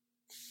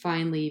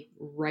finally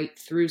write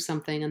through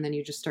something and then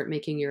you just start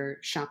making your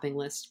shopping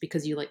list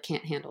because you like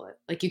can't handle it.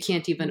 Like you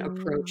can't even Mm.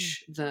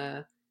 approach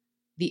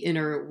the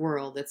inner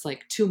world. It's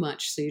like too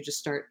much. So you just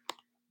start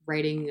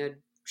writing a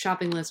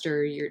shopping list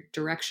or your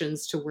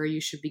directions to where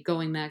you should be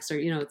going next, or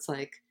it's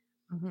like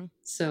Mhm.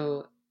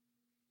 so.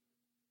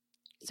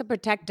 It's a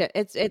protective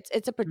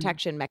it's a Mhm,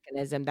 protection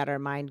mechanism that our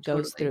mind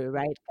goes totally. through,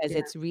 right? Because Yeah.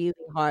 it's really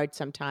hard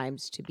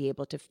sometimes to be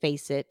able to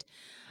face it,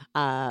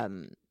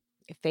 um,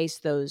 face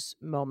those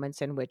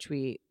moments in which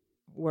we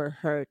were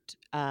hurt,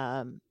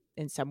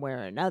 in some way or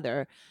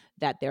another,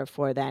 that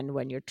therefore then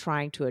when you're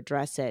trying to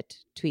address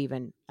it, to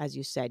even, as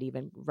you said,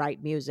 even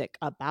write music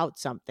about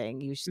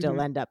something, you still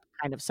Mhm. end up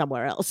kind of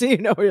somewhere else,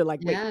 where you're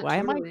like, "Wait, Yeah, why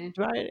am I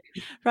totally.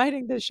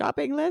 writing this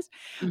shopping list?"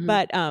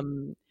 Mhm,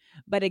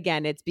 But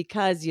again, it's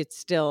because it's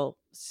still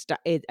stuck.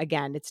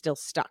 It's still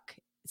stuck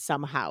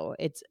somehow.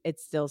 It's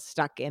still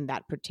stuck in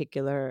that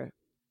particular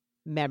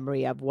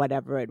memory of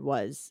whatever it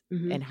was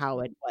mhm, and how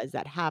it was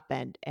that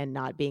happened, and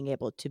not being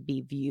able to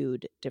be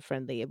viewed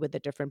differently with a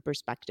different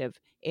perspective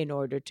in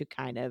order to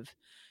kind of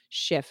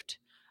shift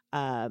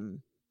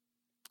um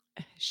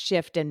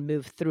shift and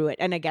move through it.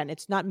 And again,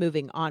 it's not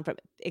moving on from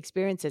it.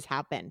 Experiences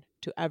happen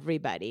to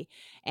everybody,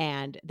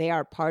 and they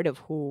are part of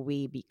who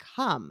we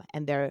become,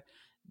 and they're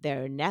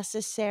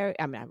necessary.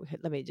 I mean,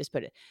 let me just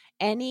put it,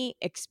 any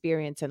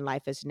experience in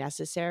life is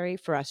necessary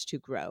for us to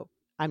grow.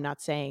 I'm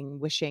not saying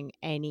wishing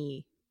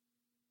any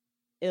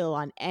ill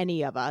on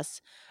any of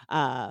us,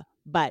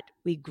 but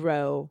we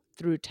grow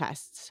through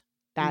tests.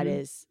 That mhm.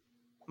 is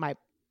my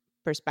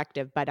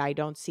perspective, but I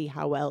don't see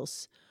how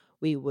else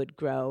we would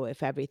grow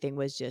if everything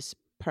was just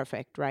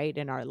perfect, right,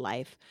 in our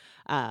life.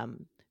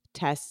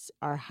 Tests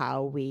are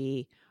how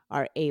we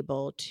are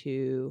able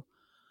to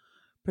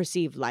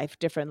perceive life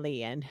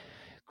differently and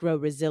grow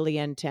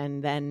resilient,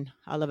 and then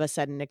all of a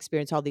sudden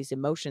experience all these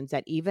emotions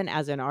that even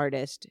as an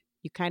artist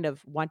you kind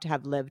of want to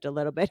have lived a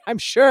little bit, I'm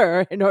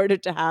sure, in order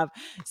to have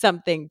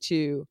something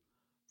to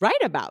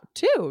write about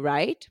too,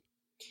 right?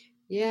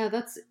 Yeah,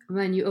 that's,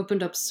 man, you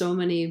opened up so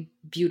many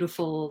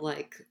beautiful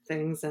like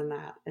things in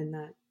that.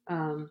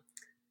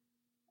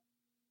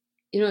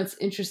 It's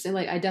interesting.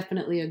 Like I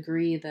definitely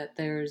agree that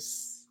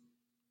there's,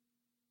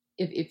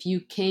 if you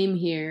came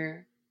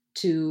here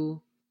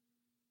to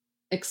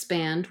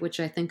expand, which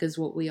I think is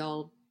what we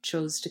all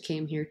chose to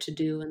came here to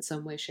do in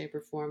some way, shape,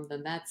 or form,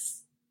 then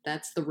that's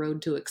the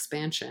road to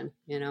expansion.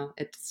 Mm.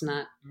 It's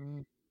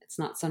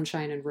not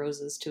sunshine and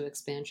roses to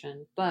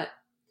expansion, but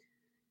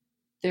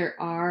there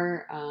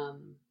are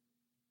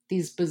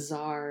these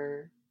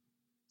bizarre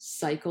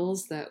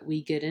cycles that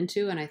we get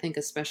into, and I think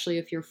especially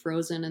if you're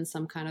frozen in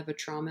some kind of a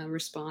trauma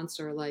response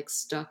or like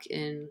stuck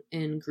in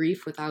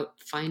grief without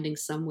finding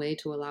some way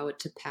to allow it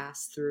to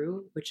pass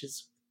through, which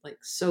is like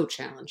so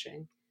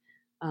challenging.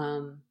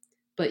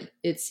 But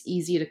it's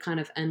easy to kind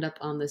of end up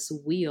on this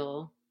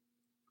wheel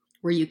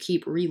where you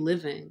keep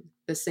reliving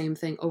the same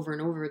thing over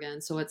and over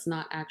again. So it's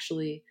not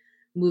actually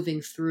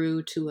moving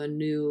through to a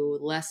new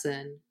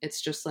lesson.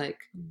 It's just like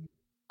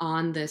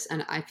on this.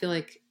 And I feel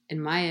like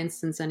in my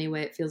instance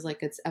anyway, it feels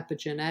like it's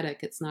epigenetic.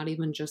 It's not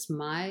even just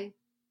my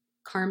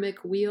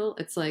karmic wheel.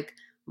 It's like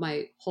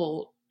my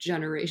whole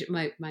generation,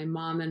 my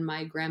mom and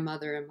my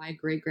grandmother and my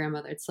great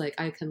grandmother. It's like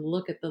I can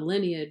look at the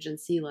lineage and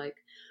see like,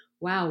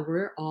 wow,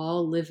 we're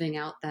all living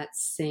out that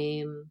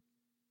same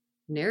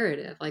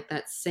narrative, like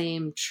that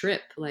same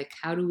trip. Like,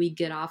 how do we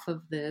get off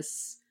of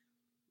this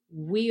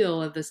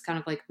wheel of this kind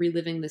of like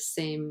reliving the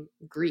same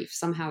grief?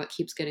 Somehow it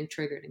keeps getting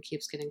triggered and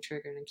keeps getting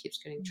triggered and keeps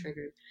getting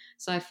triggered.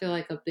 So I feel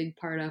like a big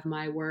part of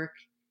my work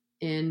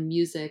in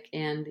music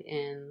and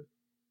in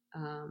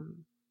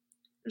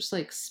just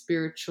like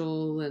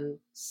spiritual and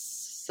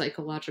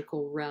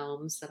psychological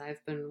realms that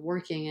I've been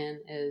working in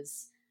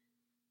is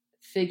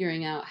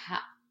figuring out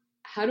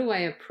how do I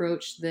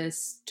approach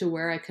this to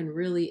where I can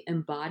really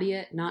embody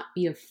it, not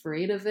be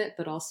afraid of it,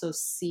 but also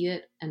see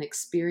it and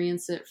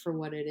experience it for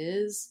what it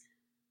is,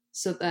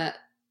 so that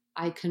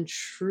I can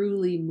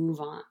truly move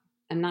on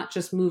and not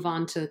just move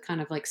on to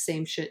kind of like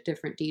same shit,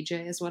 different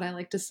DJ is what I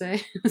like to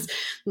say.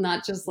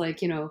 Not just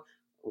like,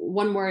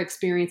 one more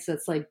experience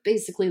that's like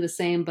basically the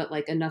same, but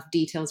like enough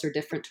details are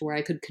different to where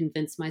I could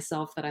convince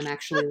myself that I'm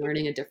actually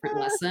learning a different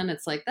lesson.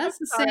 It's like, I'm that's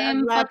the sorry, I'm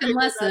same fucking laughing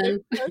with that lesson.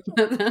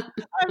 expression.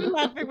 I'm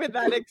laughing with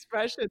that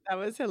expression. That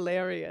was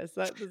hilarious.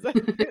 That was like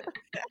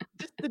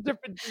just a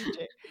different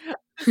DJ.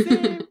 The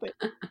same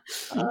thing.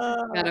 Uh,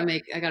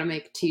 I gotta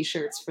make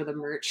t-shirts for the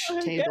merch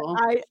okay, table.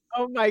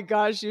 oh my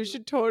gosh, you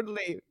should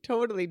totally,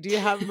 totally. Do you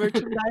have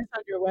merchandise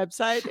on your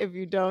website? If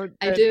you don't,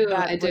 I then do,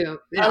 that I would do.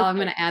 Yeah, I'm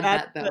okay. gonna add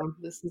That's that though.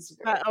 This is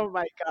that. great. Oh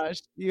my gosh,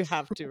 you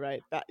have to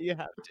write that. You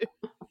have to.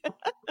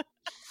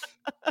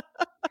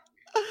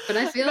 But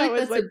I feel That like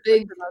was that's a like such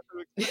big an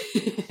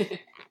awesome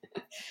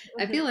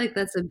I feel expression. like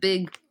that's a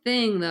big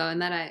thing though,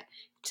 and that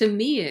to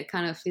me it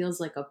kind of feels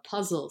like a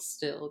puzzle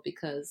still,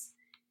 because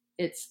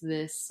it's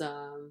this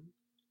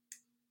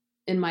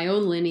in my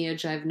own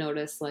lineage I've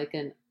noticed like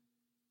an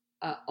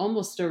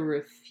almost a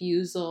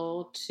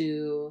refusal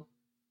to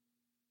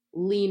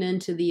lean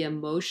into the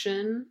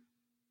emotion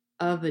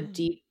of a Mm,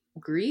 deep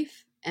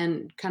grief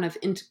and kind of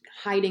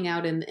hiding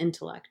out in the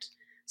intellect.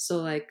 So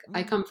like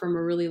I mm, come from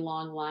a really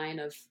long line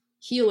of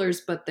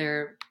healers, but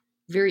they're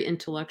very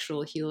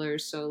intellectual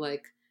healers. So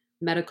like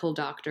medical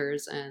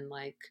doctors and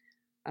like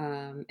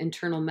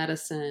internal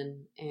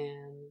medicine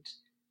and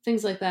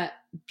things like that.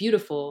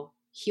 Beautiful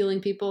healing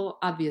people,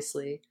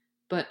 obviously,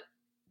 but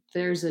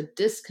there's a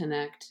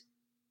disconnect.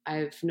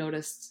 I've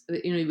noticed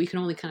that, we can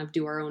only kind of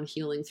do our own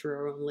healing through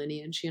our own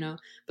lineage,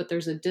 but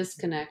there's a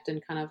disconnect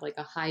and kind of like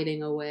a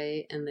hiding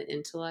away in the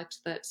intellect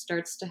that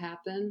starts to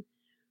happen,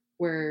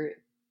 where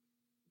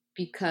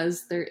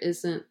because there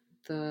isn't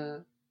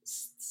the,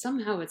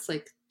 somehow it's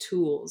like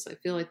tools. I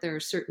feel like there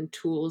are certain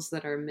tools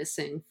that are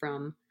missing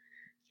from,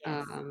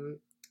 yes. um,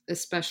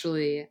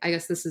 especially, I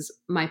guess this is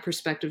my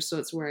perspective, so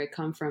it's where I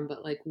come from,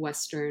 but like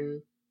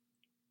Western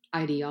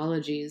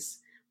ideologies,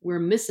 we're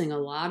missing a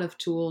lot of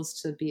tools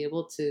to be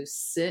able to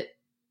sit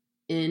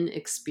in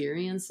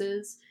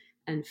experiences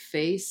and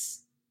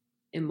face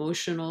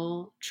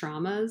emotional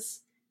traumas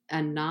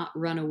and not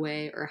run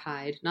away or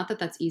hide. Not that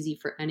that's easy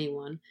for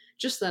anyone,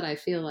 just that I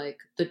feel like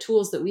the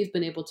tools that we've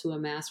been able to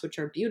amass, which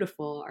are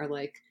beautiful, are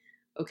like,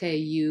 okay,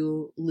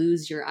 you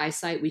lose your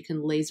eyesight, we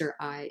can laser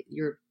eye,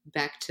 you're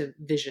back to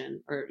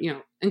vision, or,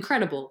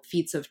 incredible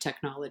feats of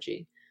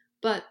technology.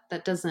 But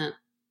that doesn't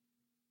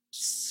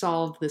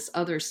solve this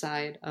other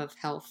side of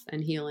health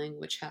and healing,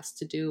 which has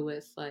to do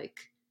with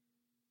like,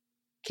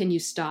 can you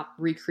stop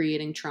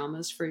recreating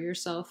traumas for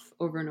yourself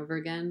over and over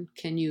again?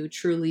 Can you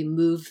truly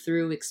move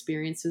through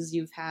experiences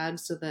you've had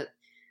so that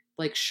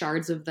like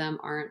shards of them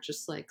aren't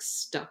just like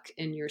stuck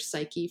in your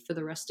psyche for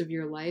the rest of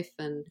your life,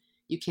 and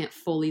you can't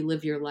fully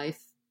live your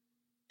life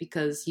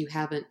because you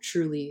haven't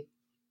truly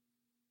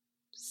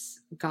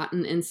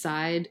gotten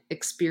inside,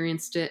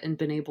 experienced it, and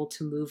been able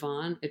to move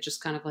on. It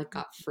just kind of like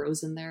got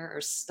frozen there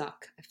or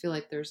stuck. I feel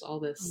like there's all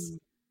this, Mm,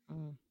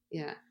 mm,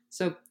 yeah.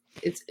 So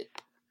it's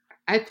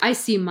I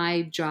see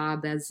my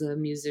job as a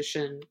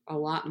musician a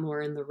lot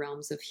more in the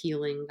realms of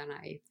healing than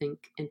I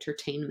think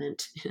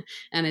entertainment.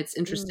 And it's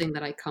mm. interesting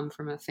that I come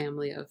from a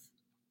family of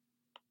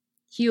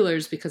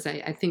healers because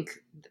I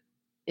think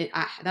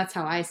that's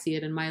how I see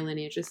it in my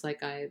lineage. It's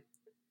like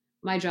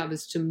my job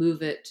is to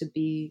move it to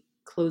be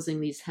closing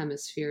these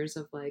hemispheres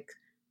of like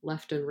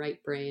left and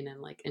right brain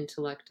and like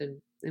intellect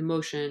and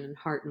emotion and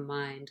heart and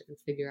mind and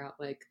figure out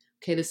like,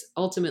 okay, this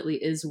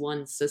ultimately is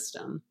one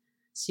system.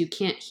 So you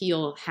can't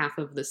heal half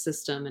of the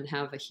system and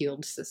have a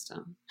healed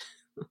system.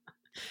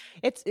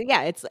 It's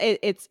yeah,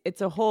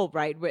 it's a whole,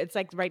 right? Where it's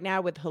like right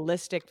now with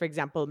holistic, for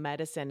example,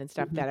 medicine and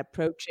stuff Mm-hmm. that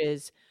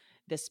approaches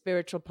the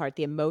spiritual part,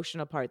 the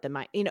emotional part, the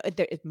mind,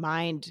 it's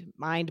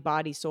mind,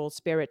 body, soul,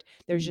 spirit.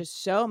 There's Mm-hmm.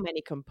 just so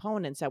many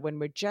components that when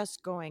we're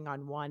just going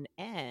on one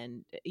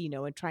end,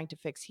 and trying to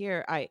fix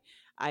here.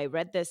 I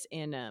read this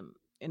in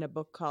a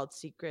book called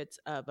Secrets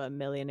of a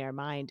Millionaire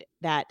Mind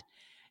that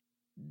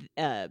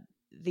uh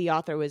the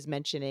author was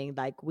mentioning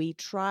like we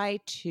try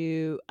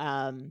to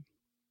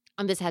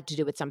and this had to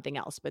do with something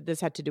else, but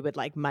this had to do with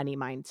like money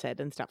mindset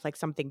and stuff, like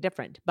something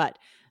different. But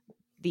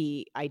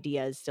the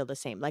idea is still the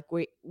same. Like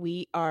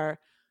we are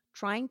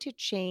trying to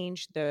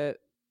change the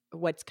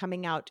what's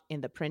coming out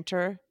in the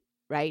printer,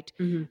 right?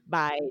 Mm-hmm.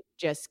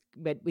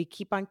 But we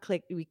keep on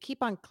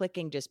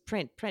clicking just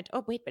print, print.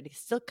 Oh wait, but it's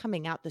still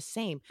coming out the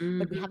same.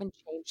 But we Mm-hmm. haven't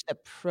changed the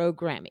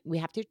programming. We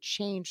have to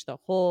change the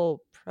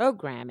whole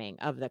programming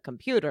of the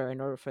computer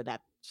in order for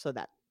that so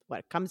that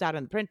what comes out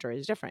on the printer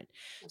is different.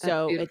 That's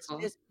So it's beautiful.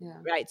 just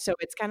Yeah. right. So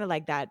it's kind of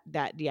like that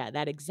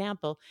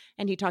example,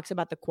 and he talks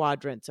about the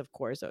quadrants, of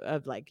course,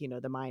 of like,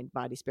 the mind,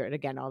 body, spirit.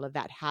 Again, all of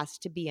that has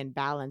to be in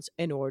balance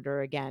in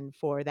order, again,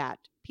 for that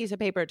piece of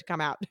paper to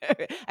come out.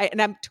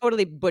 And I'm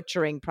totally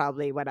butchering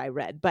probably what I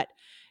read, but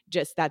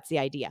just that's the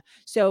idea.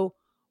 So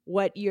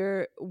what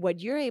you're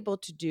able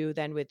to do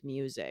then with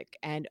music,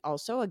 and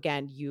also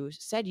again, you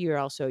said you're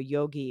also a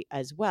yogi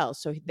as well.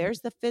 So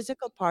there's the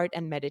physical part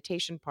and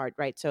meditation part,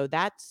 right? So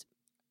that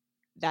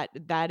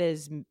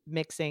is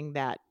mixing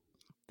that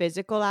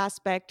physical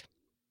aspect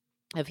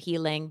of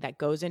healing that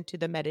goes into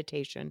the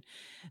meditation,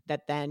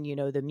 that then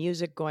the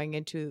music going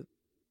into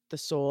the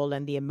soul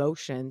and the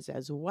emotions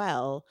as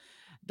well.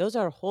 Those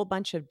are a whole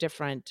bunch of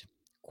different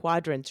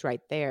quadrants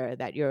right there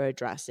that you're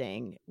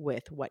addressing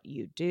with what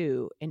you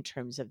do in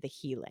terms of the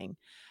healing.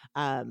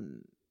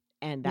 um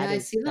and Yeah, I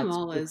see them that's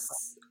all beautiful.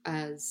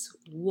 as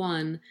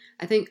one.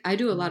 I think I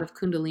do a lot Mm, of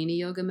Kundalini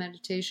yoga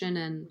meditation,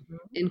 and mhm.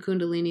 in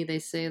Kundalini they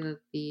say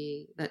that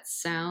that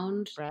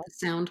sound, Breath. the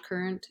sound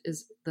current,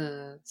 is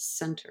the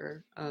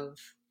center of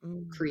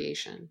Mm,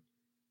 creation.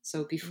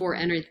 So before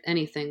mm.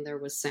 anything, there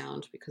was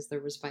sound because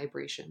there was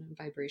vibration, and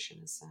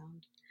vibration is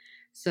sound.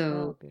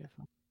 Oh, So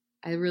beautiful.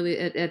 I really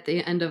at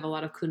the end of a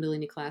lot of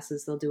Kundalini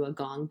classes, they'll do a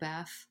gong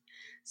bath.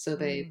 So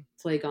they Mm,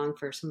 play gong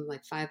for something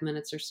like 5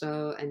 minutes or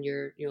so, and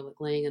you're like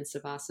laying in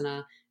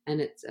savasana,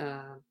 and it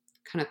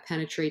kind of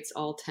penetrates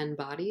all 10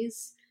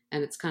 bodies,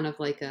 and it's kind of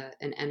like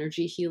an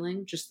energy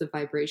healing, just the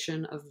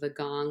vibration of the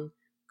gong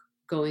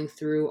going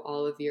through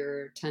all of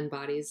your 10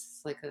 bodies.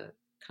 It's like a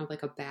kind of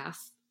like a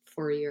bath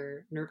for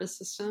your nervous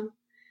system,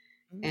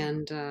 mm.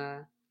 and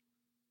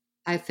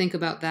I think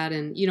about that,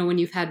 and when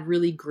you've had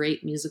really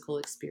great musical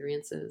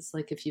experiences,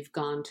 like if you've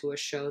gone to a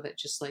show that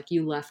just like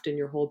you left and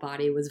your whole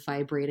body was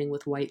vibrating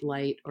with white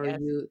light, or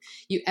Yes.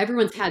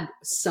 everyone's had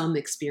some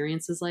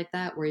experiences like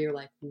that where you're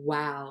like,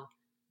 wow,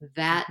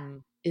 that Mm-hmm.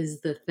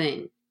 is the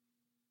thing.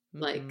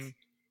 Like, Mm-hmm.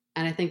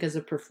 and I think as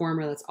a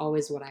performer, that's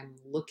always what I'm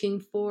looking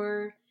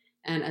for.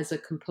 And as a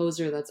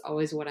composer, that's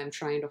always what I'm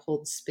trying to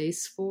hold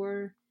space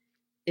for,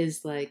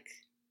 is like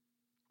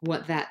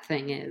what that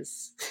thing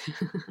is.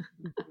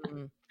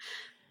 Mm-hmm.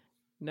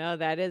 No,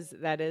 that is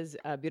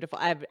beautiful.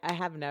 I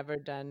have never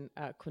done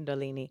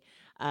Kundalini.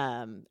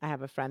 I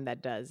have a friend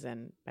that does,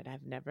 but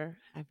I've never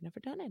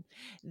done it.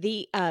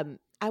 The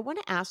I want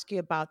to ask you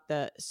about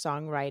the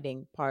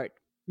songwriting part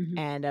Mhm.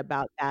 and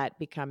about that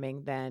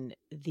becoming then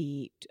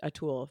a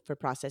tool for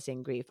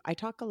processing grief. I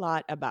talk a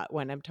lot about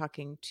when I'm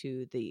talking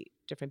to the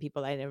different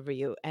people I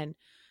interview, and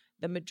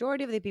the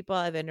majority of the people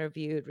I've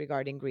interviewed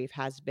regarding grief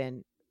has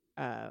been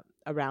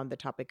around the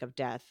topic of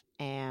death,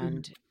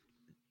 Mhm. and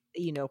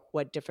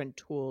what different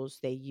tools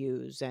they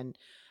use and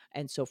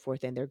so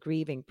forth in their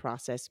grieving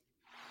process.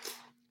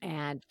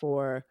 And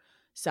for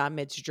some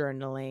it's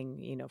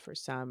journaling, for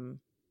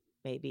some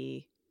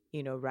maybe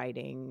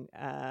writing,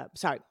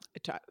 sorry,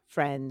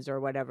 friends or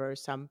whatever,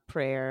 some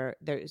prayer.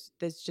 There's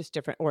just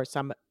different, or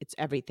some it's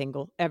every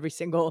single every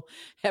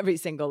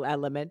single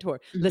element,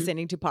 or Mhm.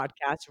 listening to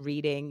podcasts,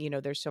 reading.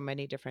 There's so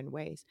many different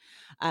ways.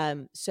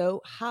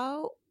 So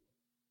how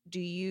do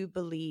you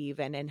believe,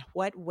 and in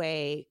what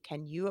way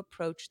can you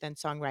approach then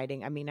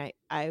songwriting? I mean,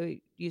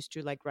 I used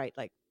to like write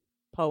like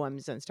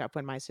poems and stuff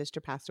when my sister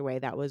passed away.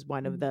 That was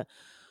one of Mhm. the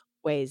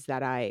ways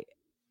that I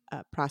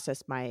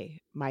process my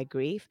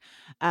grief.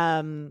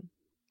 Um,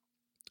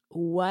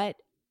 what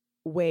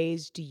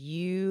ways do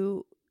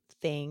you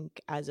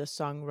think as a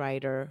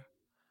songwriter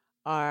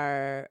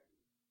are,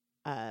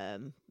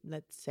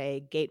 let's say,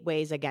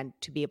 gateways again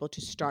to be able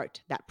to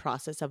start that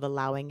process of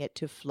allowing it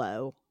to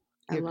flow,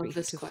 I your love grief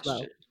this to flow?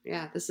 question.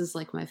 Yeah, this is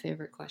like my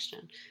favorite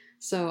question.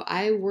 So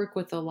I work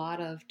with a lot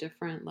of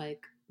different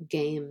like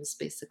games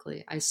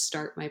basically. I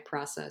start my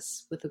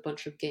process with a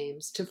bunch of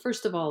games to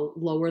first of all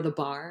lower the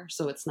bar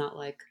so it's not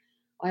like,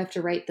 "Oh, I have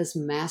to write this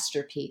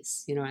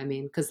masterpiece, you know what I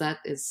mean? Because that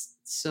is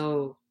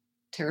so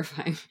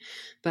terrifying.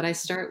 But I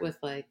start with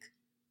like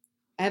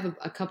I have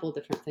a couple of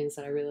different things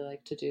that I really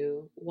like to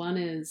do. One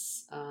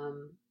is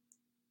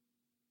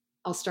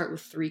I'll start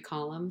with three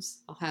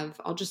columns.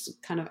 I'll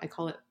just kind of, I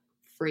call it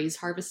phrase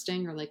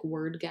harvesting or like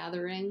word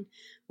gathering,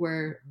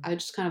 where Mhm. I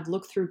just kind of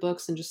look through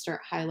books and just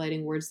start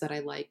highlighting words that I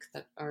like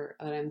that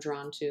I'm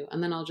drawn to.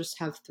 And then I'll just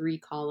have three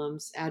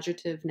columns,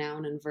 adjective,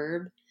 noun, and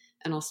verb.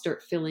 And I'll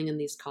start filling in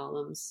these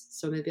columns.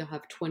 So maybe I'll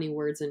have 20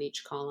 words in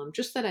each column,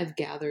 just that I've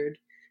gathered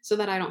so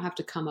that I don't have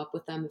to come up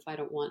with them if I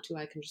don't want to.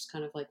 I can just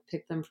kind of like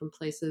pick them from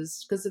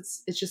places because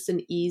it's just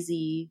an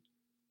easy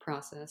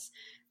process.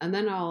 And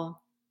then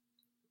I'll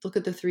look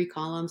at the three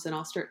columns and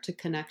I'll start to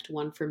connect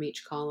one from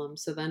each column.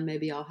 So then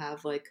maybe I'll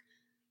have like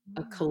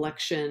a Mm.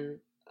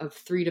 collection of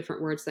three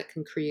different words that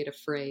can create a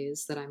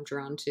phrase that I'm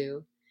drawn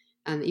to.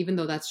 And even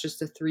though that's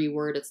just a three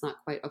word, it's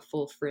not quite a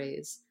full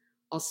phrase.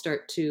 I'll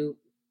start to,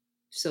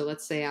 so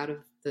let's say out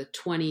of the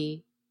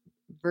 20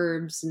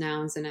 verbs,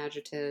 nouns, and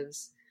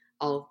adjectives,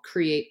 I'll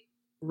create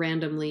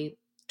randomly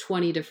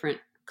 20 different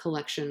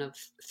collection of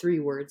three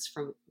words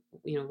from,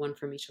 one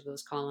from each of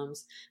those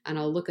columns. And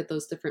I'll look at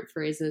those different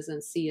phrases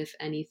and see if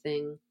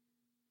anything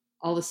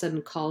all of a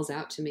sudden calls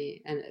out to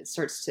me and it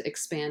starts to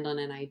expand on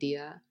an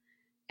idea.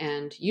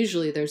 And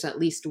usually there's at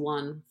least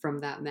one from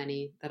that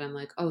many that I'm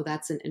like, oh,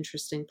 that's an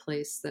interesting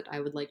place that I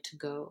would like to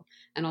go.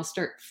 And I'll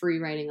start free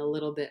writing a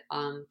little bit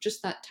on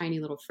just that tiny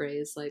little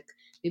phrase. Like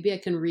maybe I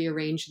can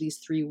rearrange these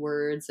three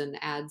words and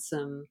add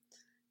some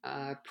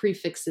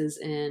prefixes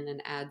in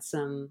and add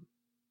some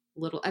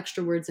little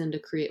extra words in to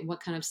create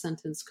what kind of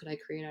sentence could I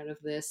create out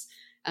of this.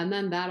 And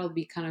then that'll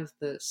be kind of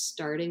the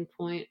starting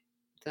point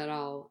that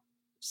I'll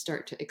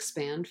start to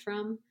expand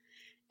from.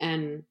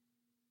 And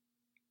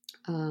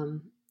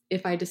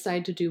if I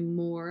decide to do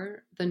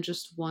more than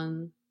just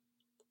one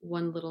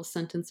little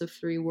sentence of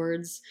three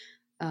words,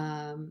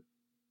 um,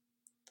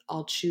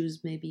 I'll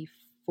choose maybe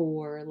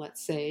four,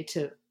 let's say,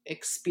 to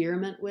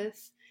experiment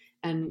with,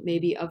 and Mhm.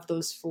 maybe of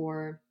those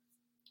four,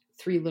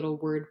 three little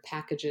word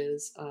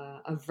packages,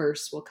 a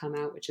verse will come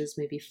out, which is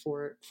maybe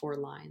four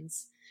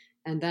lines,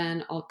 and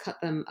then I'll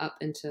cut them up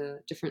into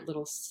different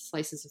little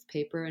slices of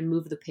paper and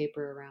move the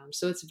paper around.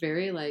 So it's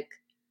very like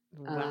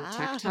Wow.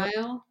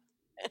 tactile.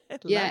 I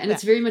Yeah, love and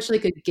it's that. very much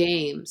like a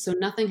game. So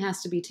nothing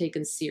has to be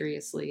taken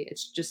seriously.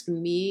 It's just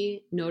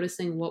me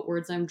noticing what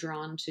words I'm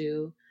drawn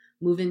to,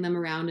 moving them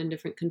around in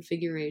different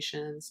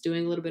configurations,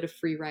 doing a little bit of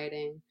free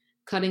writing,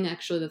 cutting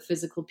actually the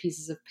physical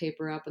pieces of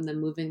paper up and then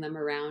moving them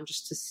around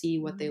just to see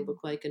what they Mm.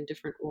 look like in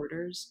different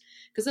orders.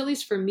 Because at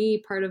least for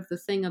me, part of the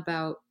thing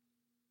about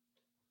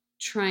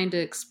trying to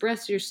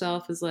express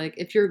yourself is like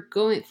if you're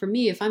going for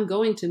me, if I'm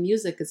going to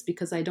music, it's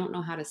because I don't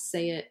know how to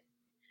say it.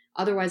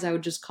 Otherwise, I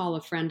would just call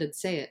a friend and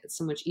say it. It's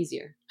so much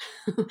easier.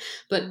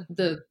 But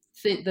the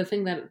Mhm.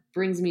 thing that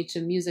brings me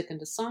to music and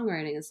to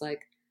songwriting is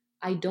like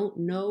I don't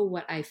know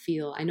what I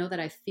feel. I know that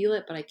I feel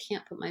it, but I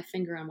can't put my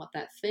finger on what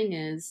that thing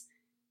is,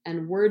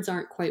 and words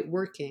aren't quite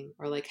working,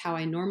 or like how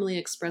I normally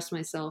express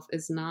myself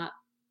is not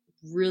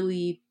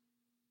really,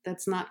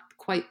 that's not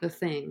quite the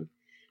thing.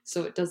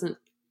 So it doesn't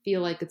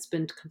feel like it's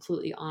been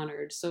completely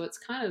honored. So it's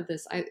kind of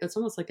this, it's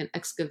almost like an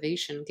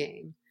excavation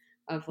game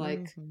of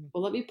like, Mhm.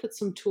 well, let me put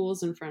some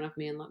tools in front of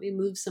me and let me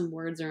move some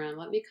words around.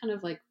 Let me kind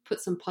of like put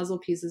some puzzle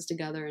pieces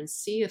together and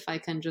see if I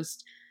can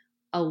just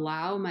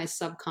allow my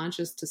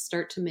subconscious to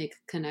start to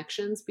make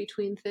connections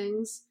between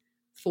things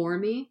for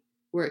me,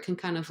 where it can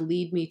kind of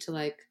lead me to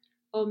like,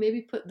 oh,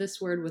 maybe put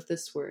this word with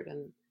this word,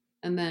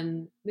 and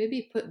then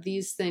maybe put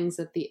these things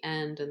at the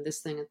end and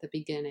this thing at the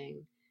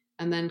beginning,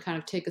 and then kind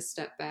of take a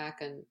step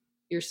back, and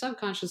your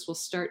subconscious will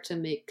start to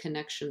make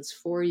connections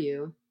for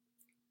you.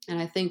 And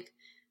I think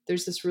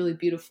there's this really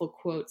beautiful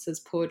quote that says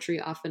poetry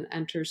often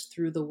enters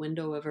through the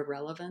window of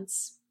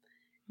irrelevance.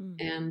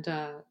 Mm. And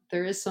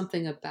there is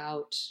something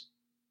about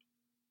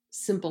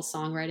simple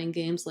songwriting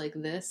games like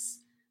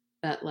this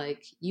that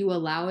like you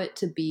allow it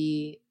to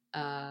be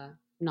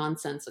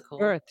nonsensical.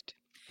 Birthed.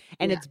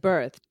 And Yeah, it's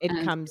birthed. It and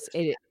comes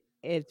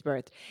it's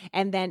birthed.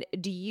 And then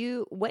do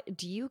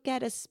you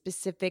get a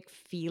specific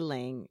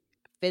feeling,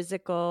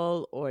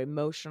 physical or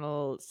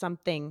emotional,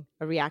 something,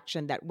 a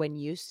reaction that when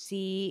you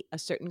see a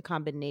certain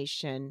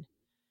combination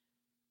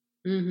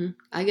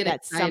I get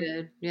That's some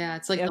excited. Yeah,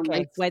 it's like the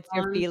okay, lights what's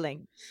your on.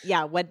 feeling?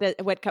 Yeah, what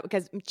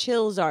because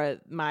chills are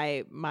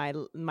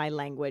my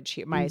language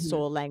here, my Mhm.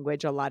 soul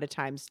language a lot of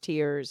times,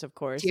 tears, of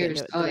course, and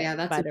Tears. Oh, the yeah,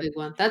 that's a butter big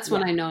one. That's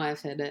when yeah, I know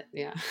I've hit it,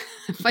 yeah.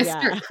 If I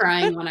start yeah.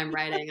 crying when I'm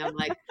writing, I'm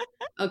like,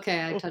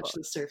 "Okay, I touched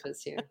the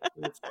surface here.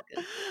 That's not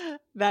good."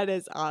 That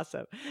is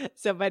awesome.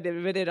 So, but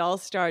it all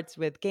starts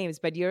with games,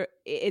 but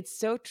it's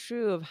so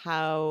true of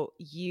how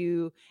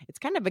you it's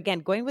kind of, again,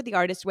 going with the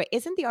artist way.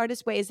 Isn't the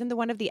artist way, isn't the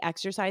one of the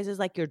exercises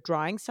like you're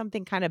drawing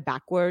something kind of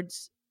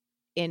backwards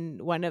in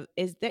one of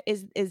is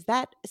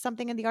that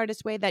something in the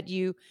artist way that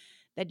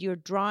you're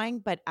drawing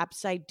but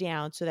upside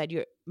down so that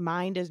your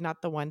mind is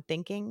not the one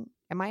thinking?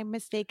 Am I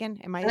mistaken?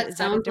 That Is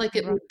that a sounds like different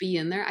it draw? would be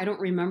in there. I don't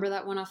remember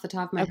that one off the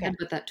top of my Okay. head,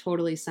 but that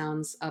totally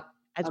sounds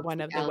As up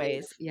one the of the alley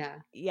of ways.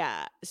 yeah,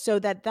 Yeah, so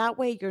that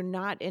way you're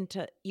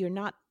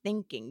not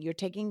thinking, you're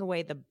taking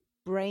away the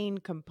brain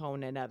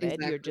component of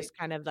it, you're exactly. just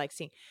kind of like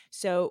seeing.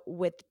 So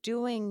with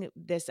doing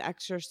this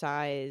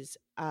exercise,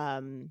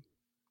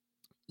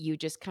 you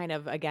just kind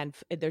of, again,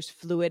 there's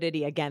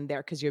fluidity again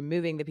there because you're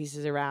moving the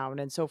pieces around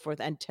and so forth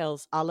until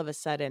all of a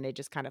sudden it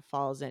just kind of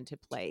falls into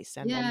place,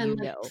 and then Yeah, and,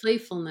 like,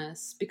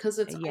 playfulness because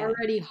it's Yeah.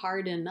 already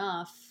hard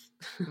enough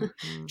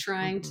Mhm,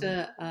 trying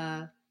mhm.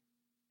 to,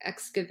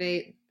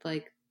 excavate,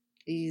 like,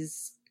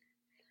 these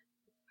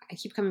I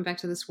keep coming back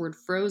to this word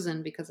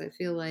frozen because I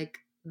feel like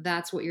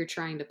that's what you're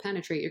trying to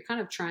penetrate. You're kind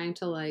of trying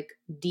to, like,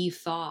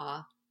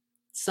 de-thaw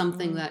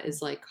something that Mhm.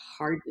 is, like,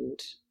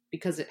 hardened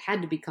because it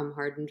had to become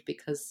hardened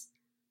because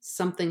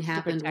something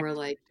happened where,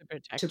 like To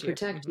to protect you.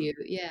 protect Mhm, you,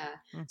 yeah.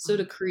 So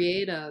to mhm.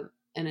 create an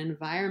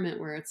environment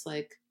where it's,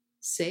 like,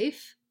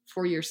 safe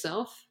for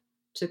yourself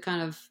to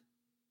kind of,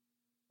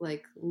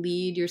 like,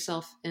 lead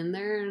yourself in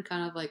there and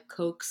kind of, like,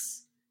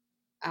 coax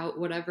out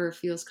whatever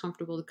feels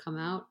comfortable to come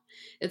out.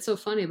 It's so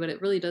funny, but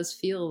it really does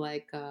feel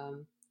like,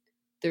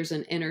 there's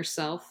an inner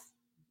self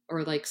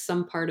or, like,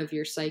 some part of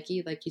your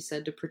psyche, like you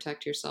said, to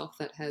protect yourself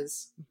that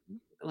has, Mhm,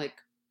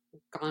 like,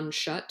 gone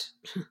shut,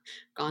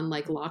 gone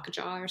like mhm,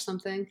 lockjaw or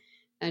something,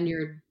 and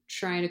you're mhm.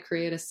 trying to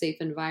create a safe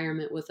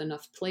environment with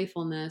enough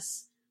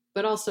playfulness,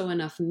 but also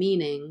enough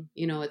meaning.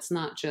 It's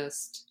not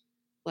just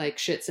like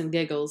shits and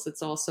giggles,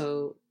 it's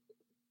also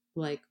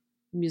like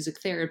music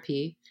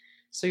therapy.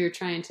 So you're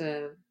trying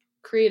to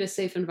create a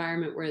safe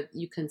environment where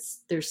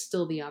there's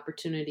still the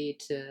opportunity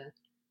to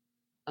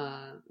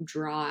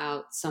draw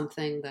out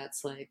something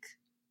that's like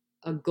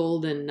a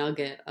golden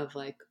nugget of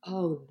like,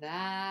 oh,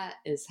 that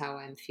is how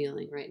I'm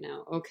feeling right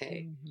now.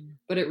 Okay. Mhm.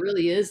 But it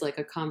really is like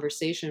a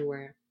conversation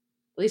where,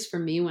 at least for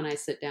me, when I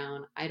sit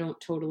down, I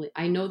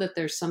know that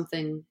there's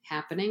something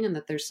happening and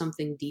that there's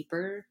something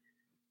deeper,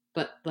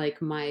 but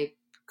like my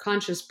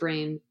conscious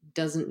brain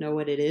doesn't know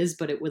what it is,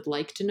 but it would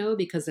like to know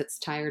because it's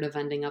tired of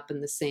ending up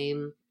in the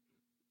same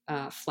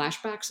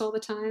flashbacks all the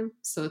time.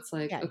 So it's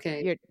like, Yeah,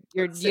 okay, you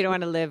sit don't with,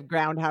 wanna live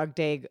Groundhog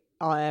Day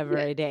all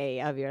yeah, every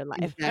day of your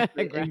life.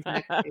 exactly, Gra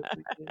exactly,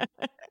 exactly.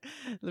 Yeah.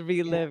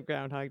 Relive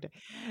Groundhog Day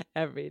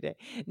every day.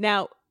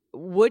 Now,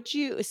 would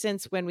you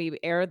since when we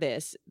air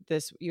this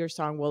your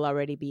song will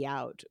already be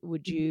out,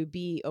 would you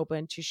be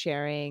open to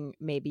sharing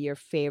maybe your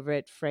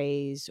favorite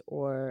phrase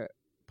or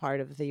part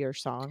of your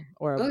song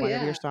or Oh, one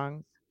of yeah. your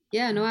songs?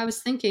 Yeah, no, Mhm. I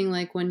was thinking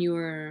like when you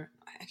were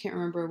I can't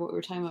remember what we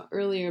were talking about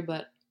earlier,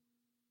 but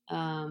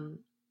um,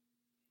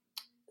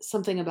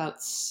 something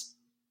about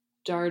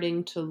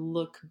starting to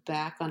look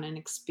back on an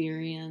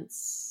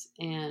experience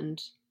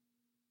and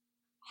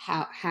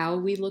how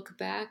we look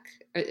back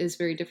is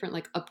very different,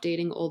 like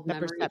updating old The memory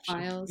perception.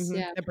 files, Mhm.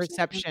 yeah, The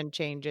perception. perception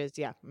changes,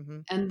 yeah,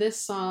 mhm. And this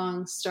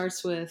song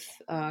starts with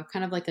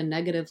kind of like a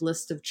negative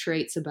list of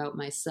traits about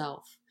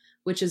myself,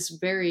 which is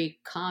very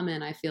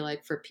common, I feel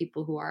like, for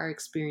people who are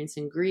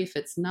experiencing grief.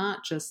 It's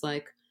not just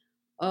like,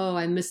 oh,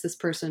 I miss this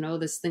person. Oh,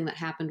 this thing that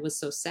happened was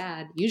so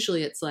sad.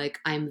 Usually it's like,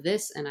 I'm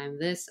this and I'm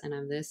this and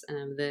I'm this and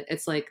I'm this.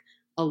 It's like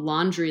a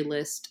laundry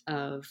list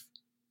of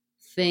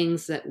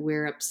things that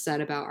we're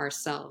upset about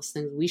ourselves,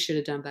 things we should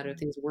have done better,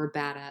 things we're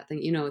bad at.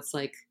 It's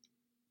like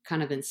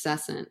kind of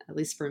incessant. At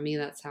least for me,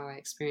 that's how I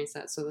experience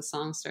that. So the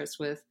song starts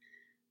with,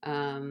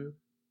 um,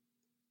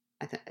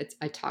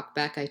 I talk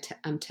back,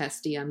 I'm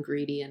testy, I'm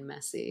greedy and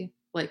messy.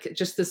 Like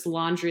just this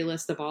laundry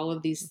list of all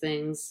of these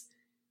things.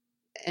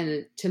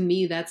 And to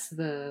me,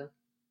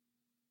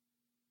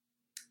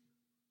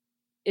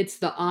 it's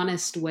the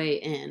honest way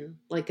in.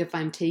 Like if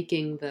I'm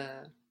taking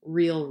the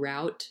real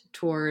route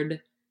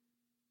toward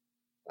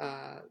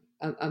uh,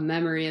 a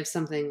memory of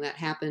something that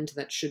happened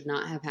that should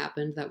not have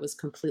happened, that was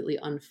completely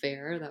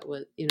unfair, that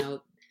was,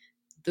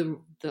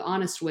 the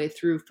honest way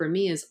through for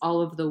me is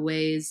all of the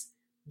ways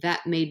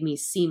that made me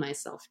see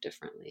myself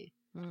differently.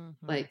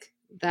 Mhm. Like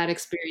that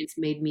experience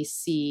made me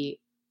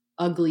see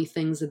ugly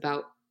things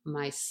about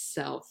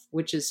myself,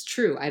 which is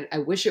true. I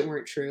wish it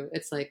weren't true.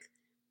 It's like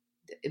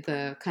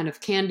the kind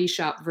of candy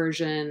shop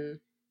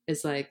version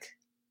is like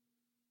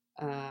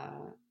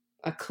uh,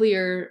 a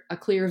clear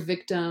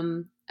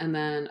victim and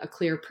then a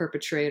clear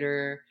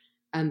perpetrator,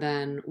 and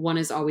then one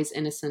is always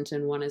innocent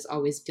and one is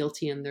always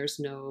guilty, and there's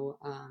no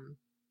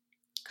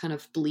kind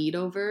of bleed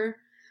over.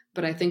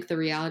 But I think the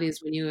reality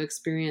is when you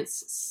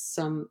experience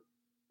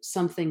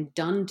something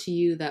done to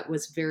you that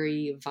was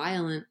very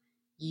violent,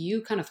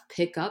 you kind of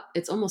pick up.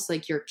 It's almost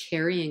like you're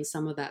carrying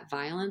some of that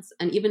violence.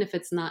 And even if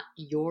it's not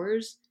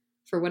yours,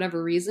 for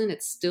whatever reason,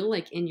 it's still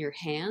like in your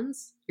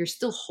hands. You're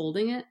still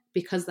holding it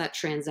because that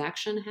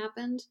transaction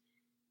happened.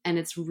 And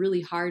it's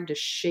really hard to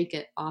shake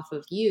it off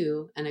of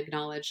you and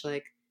acknowledge,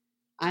 like,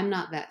 I'm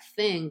not that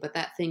thing, but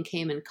that thing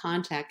came in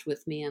contact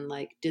with me and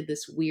like did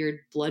this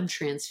weird blood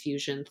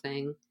transfusion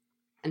thing.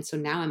 And so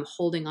now I'm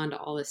holding on to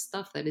all this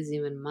stuff that isn't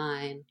even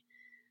mine.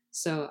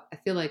 So I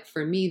feel like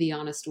for me, the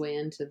honest way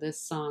into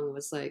this song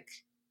was like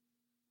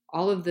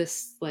all of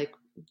this like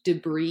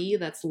debris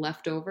that's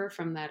left over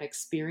from that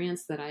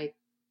experience that I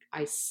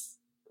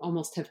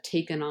almost have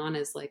taken on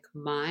as like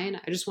mine.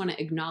 I just want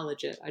to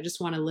acknowledge it. I just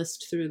want to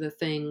list through the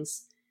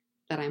things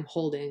that I'm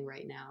holding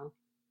right now,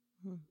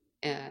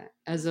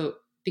 as a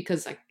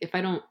because if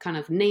I don't kind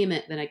of name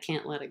it, then I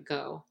can't let it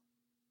go.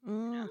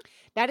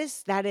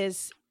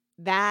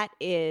 That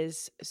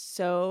is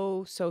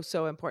so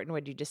important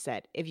what you just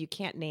said. If you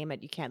can't name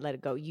it, you can't let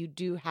it go. You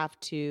do have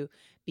to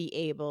be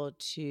able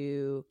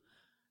to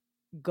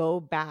go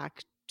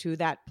back to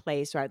that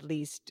place, or at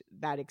least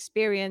that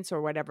experience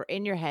or whatever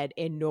in your head,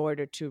 in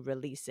order to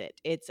release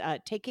it. It's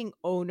taking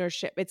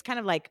ownership. It's kind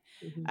of like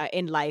Mm-hmm.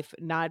 in life,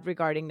 not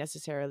regarding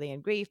necessarily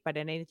in grief, but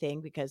in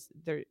anything, because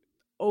the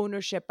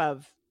ownership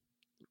of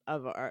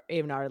our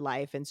in our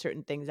life and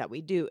certain things that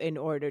we do in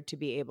order to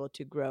be able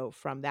to grow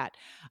from that.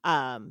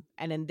 And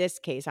in this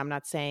case, I'm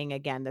not saying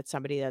again that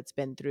somebody that's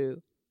been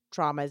through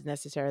trauma is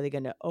necessarily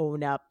going to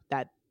own up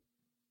that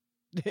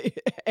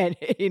and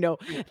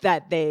Right.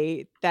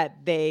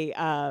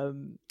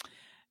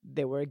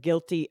 they were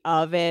guilty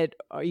of it,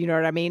 or you know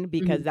what I mean,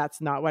 because Mm-hmm.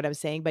 that's not what I'm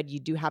saying. But you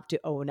do have to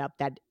own up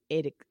that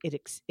it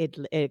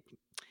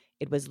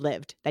was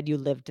lived, that you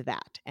lived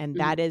that. And Mm-hmm.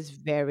 that is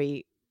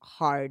very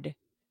hard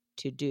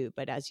to do.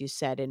 But as you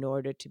said, in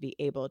order to be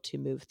able to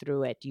move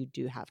through it, you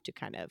do have to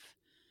kind of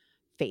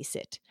face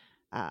it.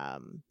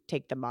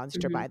 Take the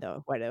monster Mm-hmm. by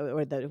the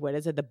what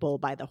is it, the bull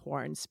by the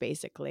horns,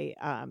 basically,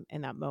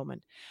 in that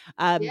moment.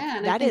 Yeah,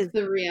 and I That is think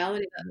the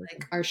reality that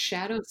like amazing. our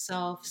shadow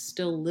self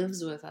still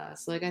lives with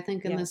us. Like I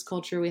think in this Yes.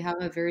 culture we have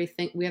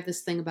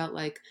this thing about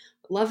like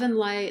love and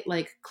light,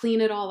 like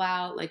clean it all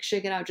out, like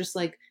shake it out, just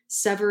like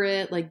sever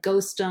it, like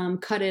ghost them,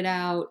 cut it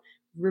out,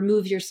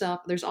 remove yourself.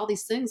 There's all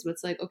these things, but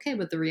it's like okay,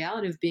 but the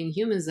reality of being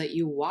human is that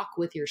you walk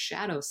with your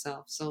shadow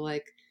self. So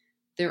like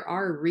there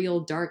are real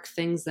dark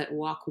things that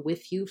walk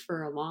with you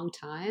for a long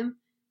time.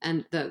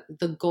 And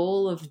the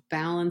goal of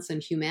balance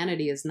and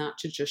humanity is not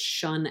to just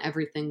shun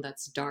everything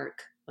that's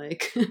dark.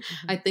 Like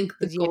I think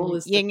the It's goal yin,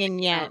 is to yin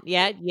and figure out yang.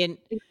 Yeah, yin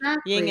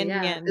exactly, and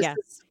yeah. yang. Yeah,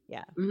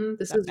 yeah.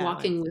 This That is balance.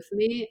 walking with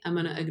me. I'm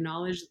gonna Mhm,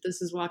 acknowledge that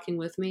this is walking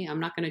with me. I'm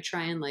not gonna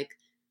try and like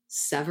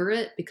sever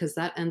it because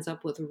that ends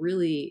up with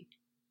really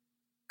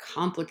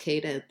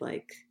complicated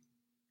like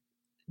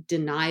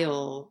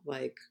denial,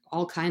 like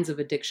all kinds of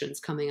addictions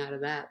coming out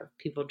of that, of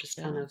people just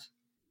kind yeah. of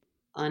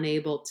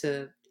unable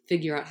to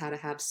figure out how to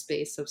have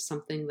space of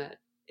something that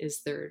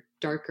is their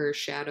darker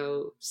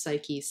shadow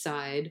psyche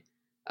side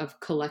of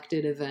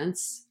collected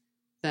events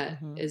that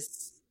Mhm.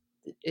 is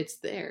it's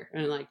there,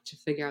 and like to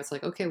figure out it's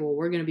like okay, well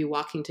we're going to be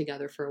walking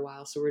together for a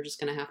while, so we're just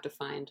going to have to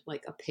find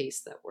like a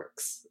pace that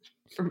works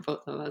for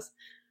both of us.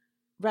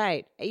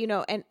 Right.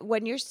 And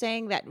when you're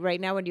saying that right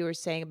now, when you were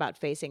saying about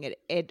facing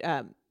it,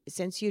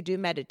 since you do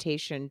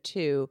meditation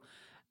too,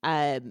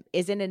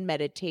 isn't in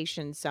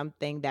meditation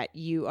something that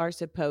you are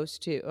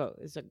supposed to? Oh,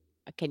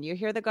 can you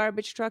hear the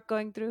garbage truck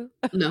going through?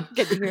 No.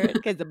 Can you hear it?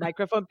 Because the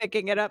microphone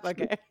picking it up.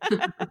 Okay.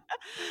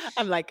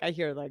 I'm like, I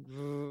hear like,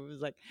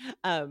 it's like,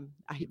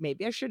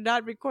 maybe I should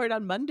not record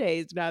on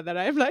Mondays now that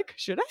I'm like,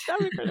 should I stop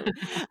recording?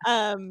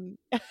 Um,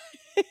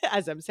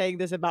 as I'm saying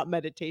this about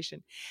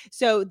meditation.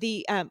 So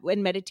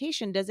when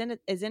meditation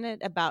isn't it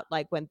about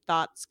like when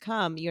thoughts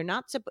come, your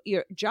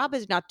job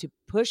is not to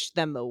push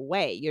them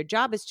away. Your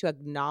job is to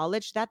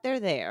acknowledge that they're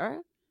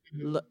there,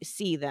 Mhm.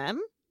 see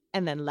them,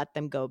 and then let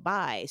them go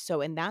by.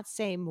 So in that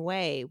same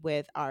way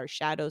with our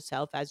shadow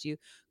self, as you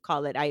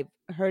call it, I've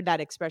heard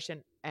that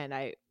expression, and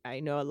I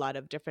know a lot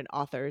of different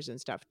authors and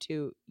stuff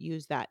to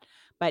use that.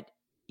 But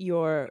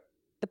your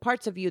the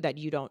parts of you that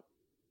you don't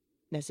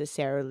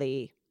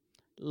necessarily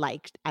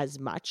liked as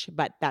much,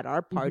 but that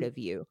are part Mhm. of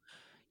you,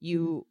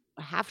 Mhm. you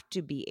have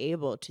to be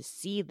able to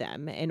see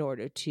them in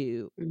order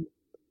to Mhm.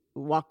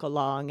 walk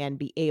along and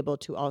be able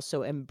to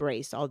also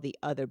embrace all the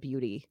other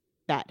beauty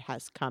that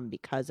has come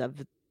because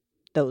of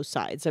those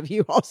sides of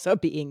you also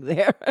being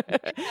there.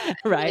 And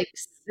Right? like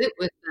sit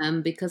with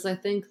them, because I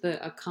think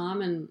that a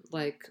common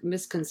like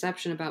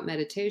misconception about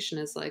meditation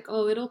is like,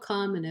 oh, it'll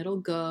come and it'll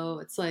go.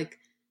 It's like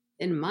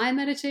in my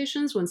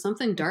meditations, when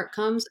something dark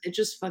comes, it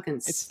just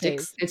fucking It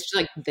sticks. stays. It's just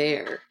like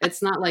there.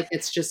 It's not like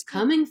it's just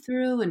coming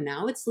through and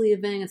now it's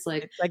leaving. It's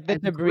like It's like the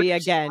I've debris gripped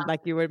again, on.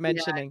 like you were Yeah,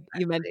 mentioning.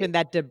 You exactly. mentioned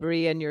that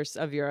debris in your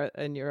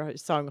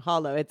song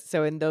Hollow. It's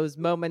so in those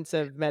moments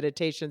of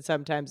meditation,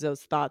 sometimes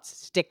those thoughts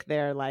stick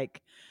there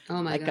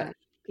Oh my like a God.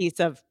 piece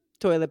of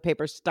toilet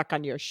paper stuck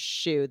on your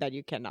shoe that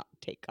you cannot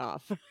take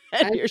off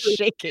I and you're actually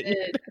shaking.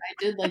 I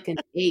did like an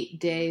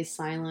 8-day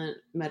silent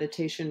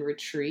meditation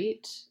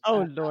retreat.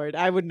 Oh Lord,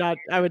 I would not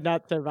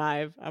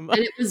survive.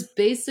 And it was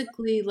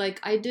basically like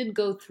I did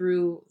go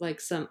through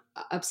like some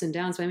ups and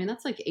downs, but I mean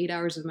that's like 8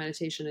 hours of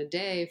meditation a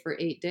day for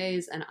 8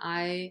 days, and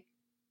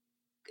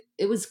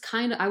it was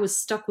kind of I was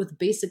stuck with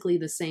basically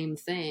the same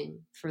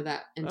thing for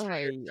that Oh,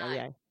 entire yeah, time.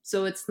 yeah.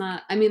 So it's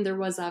not. I mean, there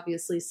was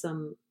obviously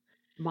some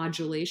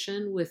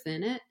modulation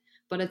within it,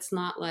 but it's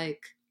not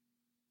like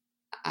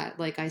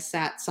I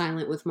sat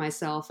silent with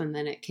myself and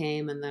then it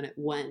came and then it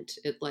went.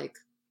 It like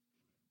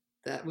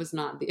that was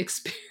not the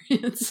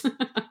experience.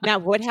 Now,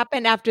 what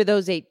happened after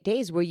those 8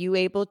 days? Were you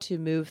able to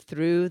move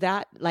through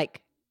that,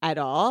 like, at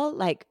all?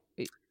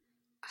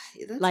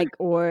 That's a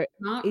Or,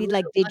 not real. like,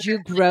 Like did you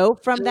I said, grow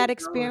it's from still that going.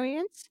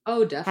 experience?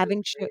 Oh, definitely.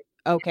 Having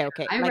okay,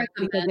 okay. I Like,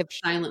 because recommend if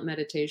silent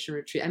meditation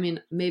retreat. I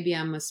mean, maybe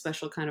I'm a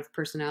special kind of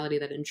personality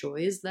that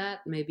enjoys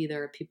that. Maybe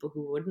there are people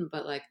who wouldn't,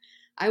 but like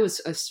I was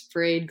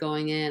afraid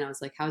going in. I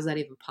was like, how is that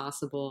even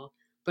possible?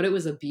 But it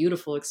was a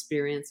beautiful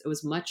experience. It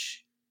was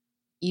much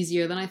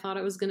easier than I thought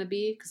it was going to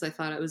be because I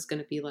thought it was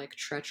going to be like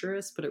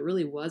treacherous, but it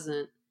really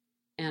wasn't.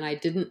 And I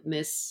didn't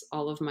miss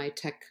all of my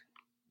tech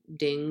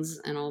dings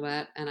and all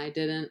that. And I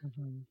didn't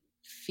Mhm.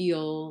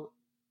 feel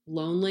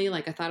lonely.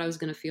 Like I thought I was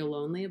going to feel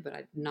lonely,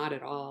 but not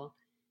at all.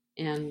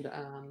 And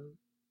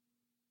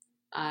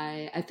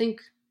I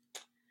think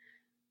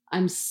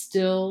I'm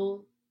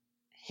still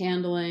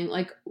handling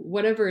like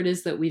whatever it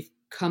is that we've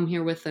come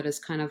here with that is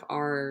kind of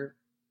our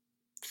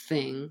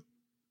thing.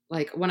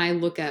 Like when I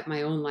look at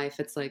my own life,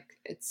 it's like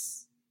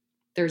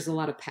there's a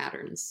lot of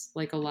patterns,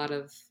 like a lot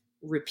of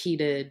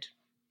repeated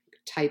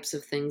types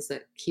of things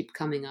that keep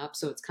coming up.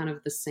 So it's kind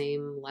of the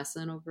same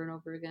lesson over and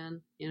over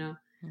again, you know?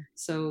 Mm,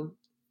 So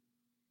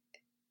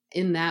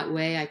in that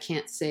way, I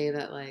can't say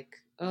that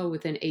like, oh,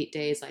 within 8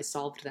 days I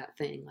solved that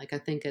thing. Like I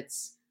think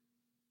it's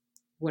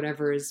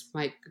whatever is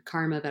my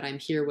karma that I'm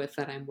here with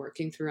that I'm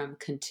working through. I'm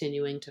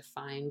continuing to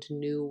find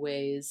new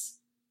ways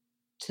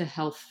to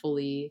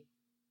healthfully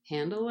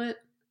handle it.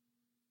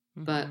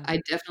 But mhm. I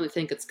definitely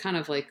think it's kind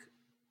of like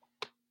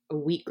a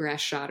wheatgrass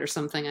shot or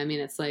something. I mean,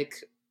 it's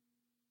like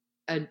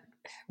a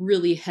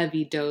really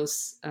heavy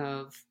dose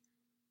of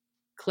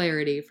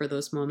clarity for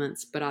those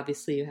moments, but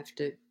obviously you have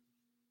to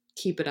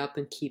keep it up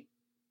and keep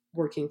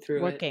working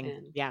through it. Working.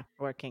 And Yeah,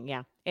 working,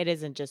 yeah. It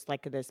isn't just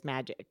like this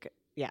magic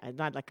yeah, it's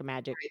not like a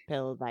magic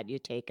pill that you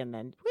take and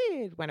then,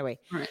 whee, it went away.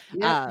 right,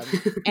 yep.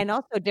 And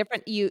also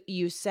different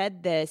you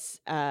said this,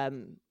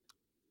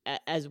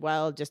 as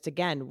well, just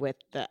again with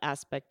the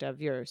aspect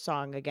of your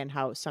song, again,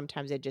 how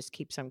sometimes it just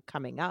keeps on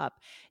coming up.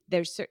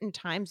 There's certain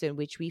times in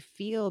which we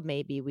feel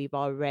maybe we've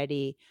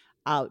already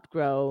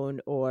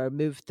outgrown or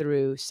moved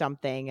through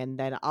something, and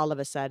then all of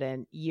a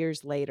sudden,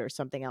 years later,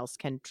 something else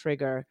can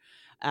trigger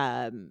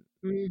um,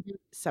 Mhm.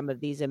 some of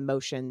these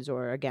emotions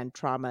or again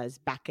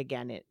traumas back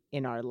again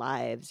in our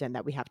lives, and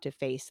that we have to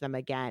face them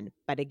again.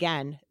 But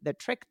again, the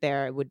trick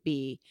there would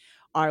be,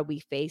 are we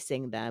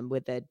facing them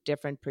with a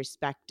different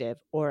perspective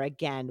or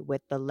again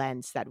with the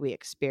lens that we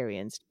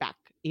experienced back,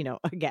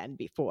 again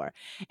before?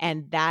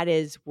 And that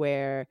is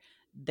where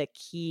the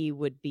key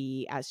would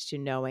be as to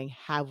knowing,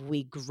 have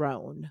we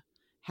grown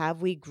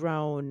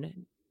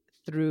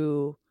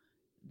through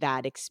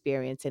that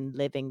experience and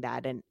living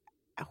that? And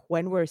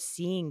when we're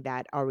seeing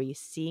that, are we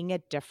seeing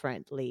it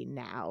differently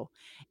now?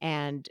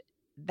 And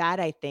that,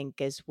 I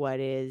think, is what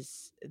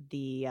is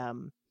the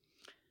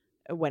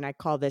when I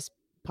call this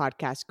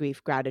podcast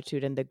grief,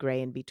 gratitude, and the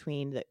gray in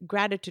between. The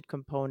gratitude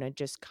component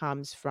just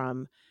comes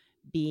from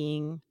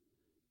being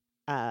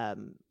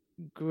um,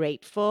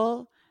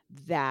 grateful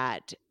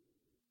that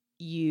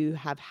you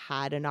have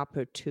had an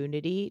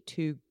opportunity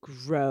to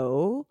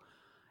grow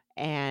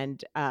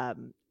and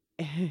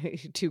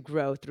to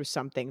grow through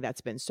something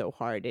that's been so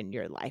hard in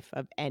your life,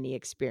 of any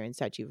experience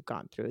that you've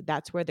gone through.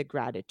 That's where the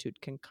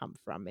gratitude can come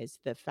from, is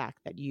the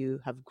fact that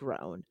you have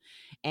grown.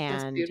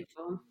 That's And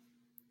beautiful.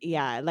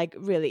 yeah, like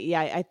really,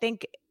 yeah, I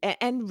think,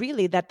 and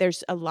really that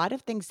there's a lot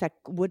of things that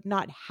would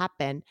not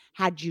happen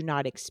had you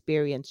not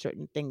experienced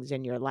certain things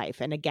in your life.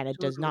 And again, it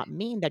does Totally. not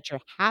mean that you're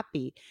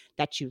happy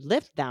that you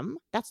lived them.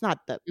 That's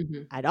not the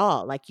Mhm. at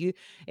all.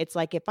 It's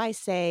like if I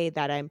say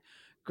that I'm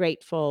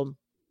grateful,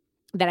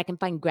 that I can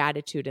find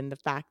gratitude in the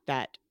fact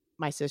that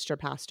my sister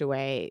passed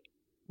away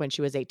when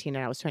she was 18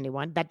 and I was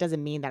 21, that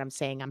doesn't mean that I'm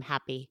saying I'm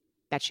happy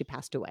that she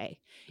passed away.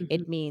 Mhm.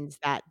 It means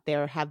that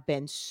there have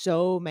been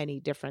so many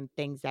different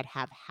things that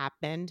have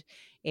happened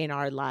in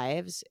our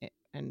lives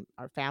and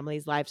our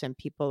families' lives and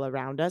people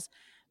around us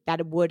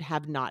that would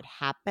have not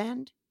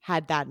happened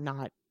had that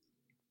not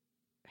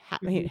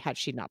Mhm. had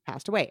she not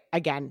passed away.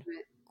 Again,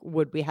 Right.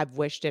 would we have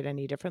wished it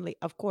any differently?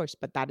 Of course,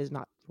 but that is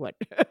not what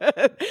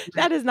Right.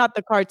 that is not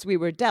the cards we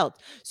were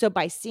dealt. So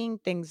by seeing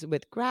things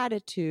with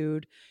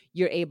gratitude,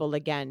 you're able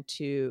again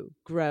to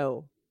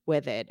grow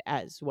with it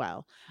as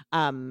well.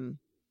 Um,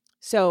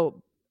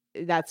 so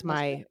that's I love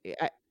that.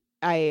 my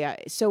I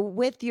so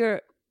with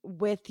your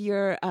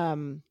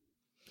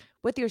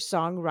with your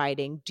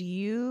songwriting, do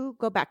you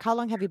go back? How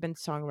long have you been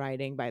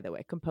songwriting, by the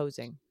way,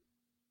 composing?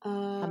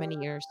 How Uh, many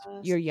years?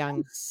 You're since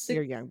I'm young.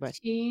 You're young, but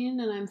 16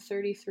 and I'm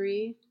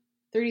 33.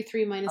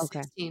 33 minus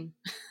okay. 16.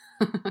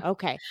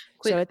 Okay.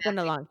 So Quick it's been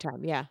a math. long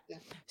time. Yeah. Yeah.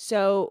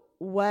 So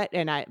what,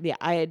 and I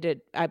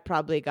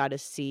probably got a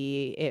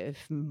C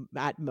if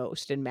at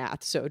most in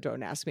math. So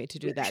don't ask me to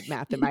do that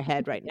math in my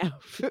head right now.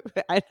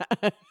 I-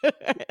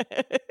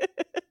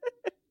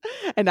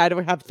 and I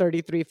don't have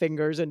 33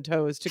 fingers and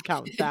toes to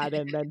count that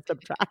and then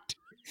subtract.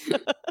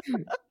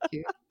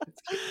 Cute.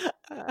 That's cute.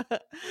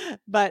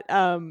 But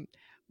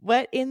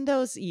what in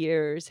those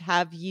years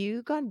have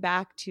you gone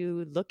back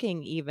to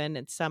looking even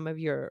at some of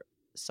your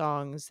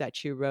songs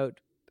that you wrote,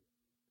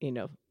 you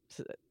know,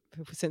 s-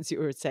 since you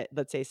were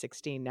let's say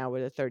 16, now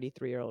with a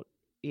 33-year-old,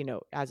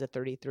 as a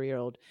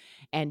 33-year-old,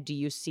 and do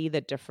you see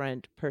the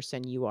different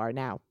person you are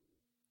now?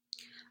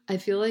 I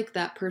feel like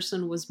that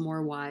person was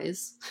more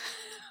wise.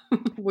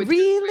 Which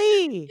is,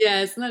 Really?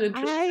 yeah, isn't that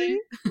I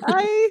interesting?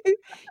 I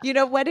you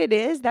know what it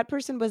is? That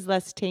person was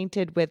less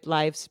tainted with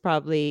life's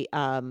probably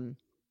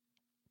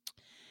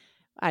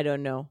I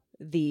don't know,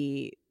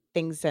 the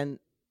things in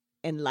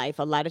life.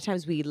 A lot of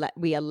times we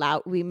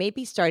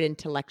maybe start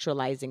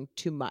intellectualizing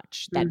too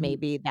much, that Mhm.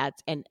 maybe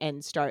that's and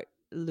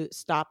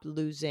stop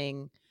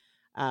losing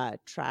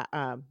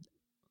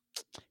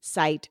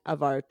sight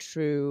of our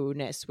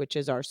trueness, which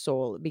is our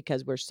soul,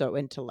 because we're so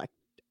intellect,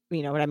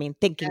 you know what I mean,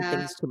 thinking Yeah.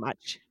 things too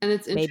much. And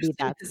it's Maybe interesting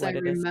that's because I what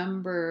it is.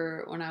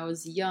 remember when I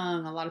was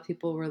young, a lot of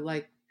people were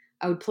like,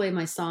 I would play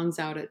my songs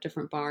out at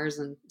different bars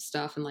and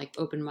stuff and like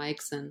open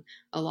mics. And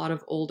a lot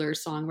of older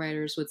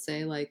songwriters would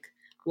say, like,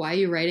 why are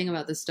you writing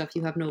about this stuff?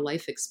 You have no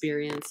life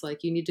experience.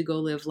 Like, you need to go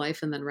live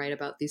life and then write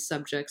about these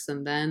subjects,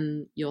 and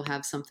then you'll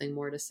have something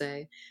more to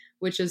say,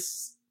 which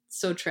is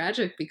so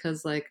tragic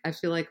because, like, I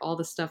feel like all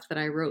the stuff that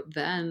I wrote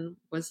then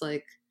was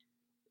like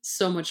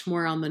so much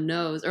more on the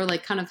nose, or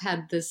like kind of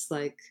had this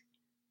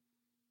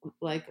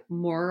like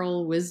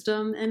moral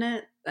wisdom in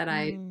it that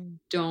I Mm,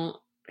 don't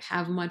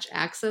have much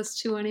access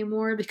to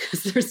anymore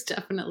because there's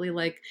definitely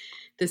like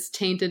this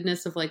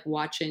taintedness of like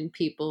watching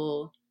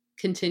people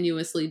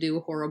continuously do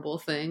horrible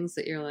things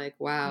that you're like,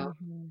 wow,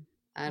 mhm,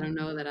 I don't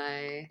know that mhm.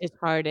 I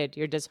Disheartened.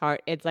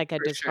 It's like a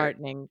for sure.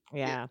 disheartening,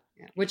 Yeah. yeah.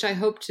 Yeah. Which I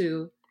hope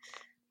to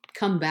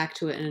come back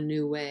to it in a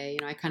new way.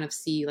 I kind of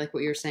see like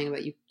what you're saying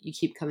about you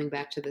keep coming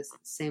back to this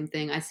same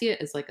thing. I see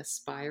it as like a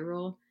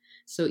spiral.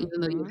 So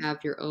even though you Mhm,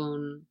 have your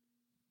own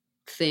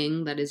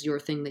thing that is your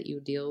thing that you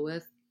deal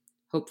with,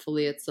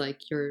 hopefully it's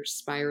like you're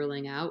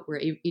spiraling out where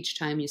each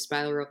time you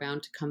spiral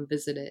around to come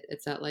visit it,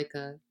 it's at like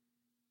a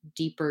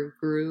deeper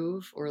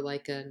groove or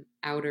like an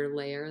outer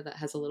layer that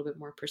has a little bit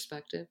more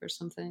perspective or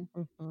something.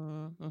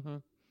 mhm,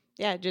 mhm.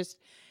 Yeah, just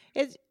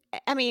it's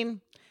I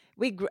mean,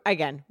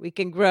 again, we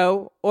can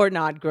grow or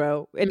not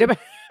grow. It Mm. dep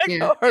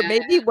Yeah, or yeah.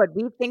 maybe what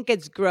we think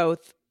is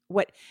growth,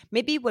 what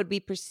we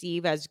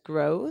perceive as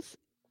growth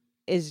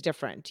is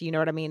different, you know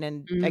what I mean?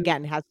 And Mm,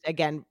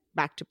 again,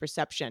 back to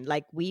perception.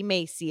 Like, we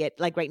may see it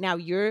like right now,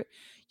 you're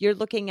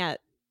looking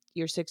at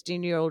your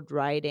 16-year-old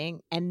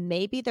writing, and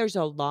maybe there's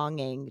a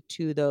longing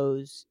to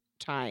those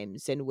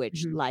times in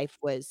which mhm, life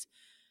was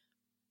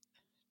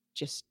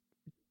just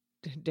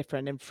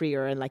different and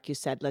freer, and like you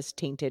said, less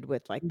tainted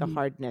with like the mhm,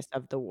 hardness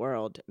of the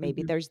world.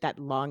 Maybe mhm, there's that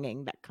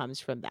longing that comes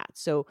from that.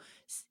 So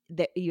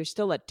that you're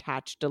still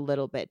attached a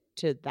little bit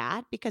to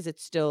that because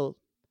it's still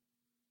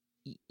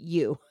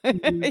you.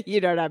 mhm.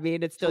 You know what I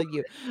mean? It's still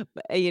you. Totally.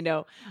 But,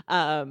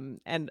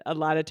 and a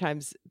lot of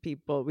times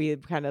people we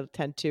kind of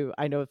tend to,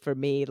 I know for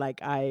me,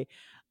 like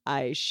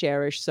I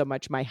cherish so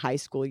much my high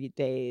school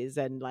days,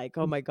 and like,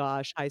 oh my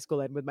gosh, high school,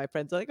 and with my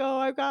friends, like, oh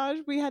my gosh,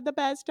 we had the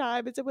best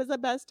time. It was the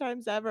best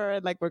times ever.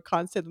 And like we're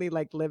constantly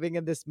like living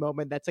in this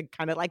moment that's like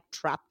kind of like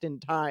trapped in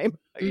time,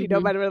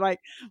 Mhm, but we're like,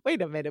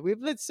 wait a minute, we've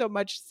lived so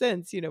much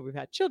since, we've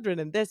had children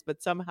and this,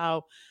 but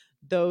somehow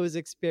those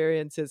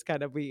experiences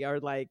kind of we are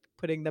like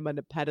putting them on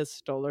a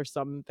pedestal or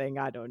something,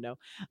 I don't know.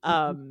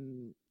 mhm,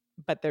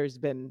 But there's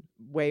been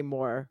way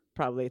more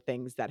probably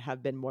things that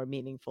have been more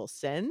meaningful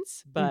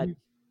since, mhm.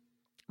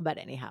 but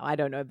anyhow, I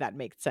don't know if that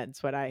makes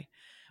sense what I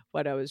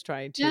was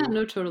trying Yeah, to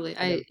no, totally.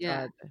 kind of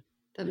Yeah,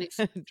 that makes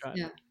sense. draw.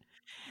 Yeah.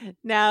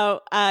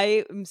 Now,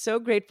 I am so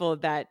grateful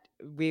that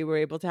we were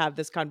able to have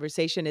this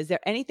conversation. Is there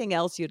anything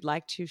else you'd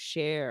like to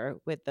share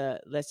with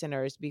the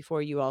listeners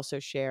before you also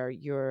share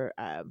your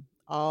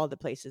all the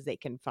places they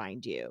can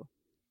find you?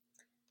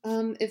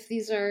 If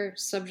these are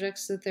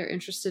subjects that they're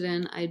interested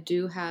in, I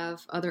do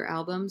have other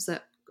albums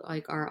that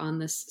like are on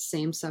this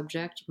same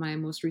subject. My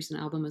most recent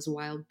album is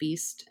Wild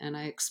Beast, and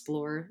I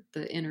explore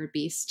the inner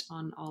beast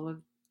on all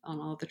of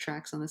the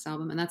tracks on this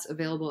album, and that's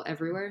available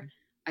everywhere: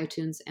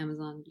 iTunes,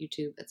 Amazon,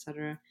 YouTube,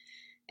 etc.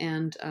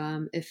 And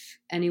if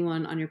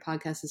anyone on your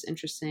podcast is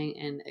interested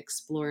in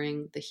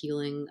exploring the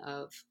healing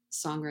of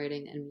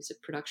songwriting and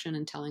music production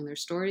and telling their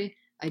story,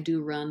 I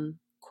do run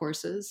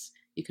courses.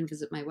 You can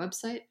visit my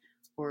website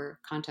or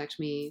contact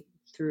me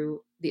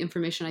through the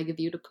information I give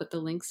you to put the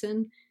links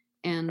in.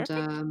 And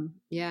Perfect.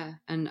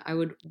 and I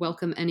would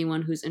welcome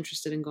anyone who's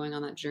interested in going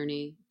on that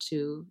journey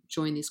to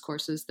join these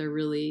courses. They're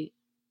really,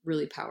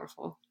 really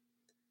powerful.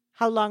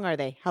 How long are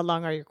they? How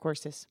long are your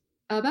courses?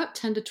 About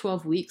 10 to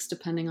 12 weeks,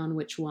 depending on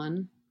which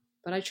one.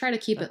 But I try to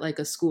keep That, it like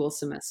a school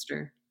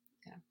semester.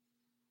 Yeah.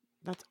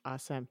 that's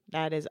awesome.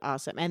 That is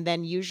awesome. And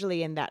then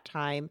usually in that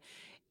time,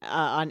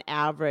 on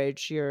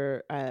average,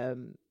 your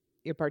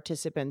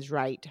participants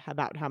write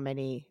about how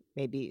many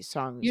maybe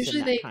songs in Usually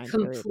that they time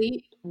period?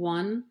 complete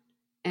one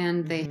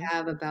and they Hmm.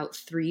 have about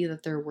 3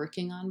 that they're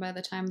working on by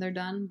the time they're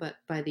done. But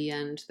by the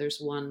end, there's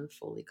one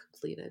fully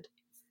completed.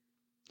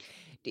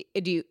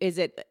 Do you, is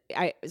it,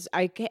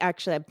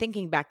 actually, I'm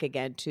thinking back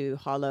again to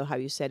Hollow, how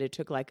you said it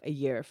took like a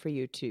year for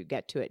you to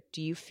get to it.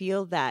 Do you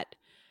feel that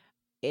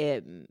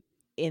in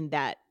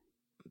that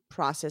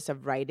process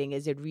of writing,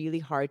 is it really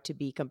hard to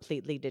be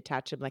completely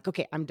detached? I'm like,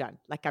 okay, I'm done.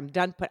 Like I'm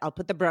done. I'll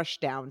put the brush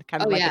down,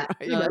 kind of Oh, like yeah.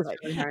 No, that's like.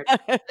 really hard.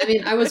 I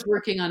mean, I was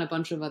working on a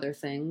bunch of other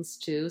things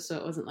too, so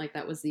it wasn't like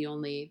that was the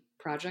only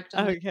project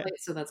on my Okay. plate.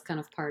 So that's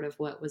kind of part of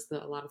what was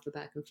a lot of the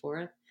back and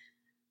forth.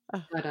 Uh,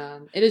 But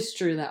it is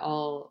true that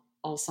all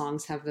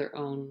songs have their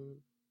own,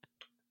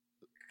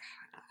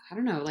 I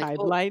don't know, like,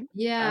 oh, Timeline,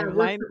 yeah, works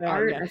timeline. of Yeah,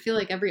 art. yeah. I feel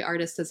like every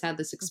artist has had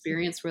this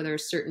experience where there are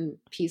certain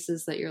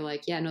pieces that you're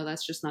like, yeah, no,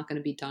 that's just not going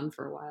to be done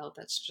for a while.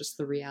 That's just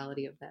the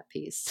reality of that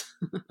piece.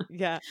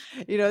 Yeah.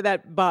 You know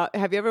that Bob,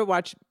 have you ever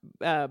watched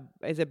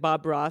is it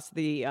Bob Ross,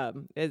 the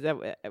is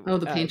that Oh,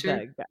 the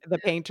painter? the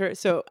painter?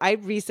 So I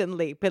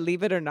recently,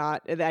 believe it or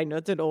not, and I know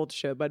it's an old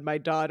show, but my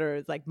daughter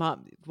is like,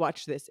 "Mom,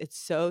 watch this. It's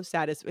so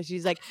satisfying."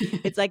 She's like,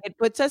 it's like it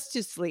puts us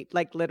to sleep,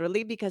 like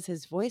literally, because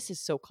his voice is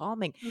so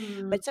calming.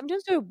 Mm, But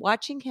sometimes we're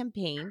watching him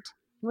paint.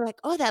 We're like,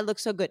 oh, that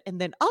looks so good.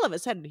 And then all of a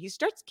sudden he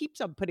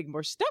keeps on putting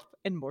more stuff.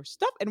 And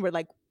we're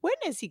like, when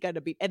is he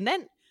gonna be? And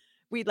then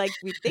we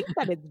think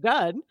that it's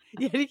done.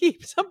 Yet he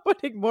keeps on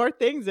putting more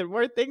things and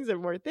more things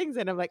and more things.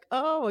 And I'm like,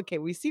 oh, okay,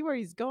 we see where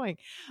he's going.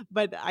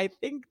 But I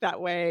think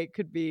that way it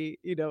could be,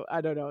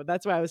 I don't know.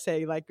 That's why I was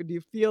saying, like, when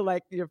you feel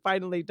like you're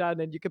finally done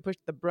and you can push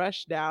the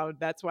brush down,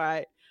 that's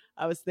why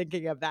I was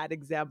thinking of that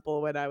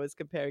example when I was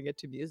comparing it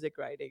to music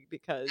writing,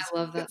 because I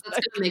love that. it's That's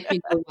like, gonna make me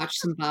go watch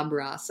some Bob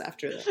Ross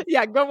after this.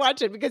 yeah, go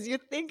watch it, because you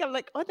think, I'm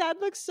like, oh, that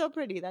looks so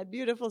pretty, that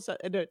beautiful stuff.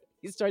 And then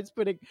he starts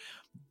putting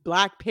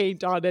black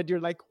paint on it. You're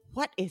like,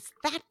 what is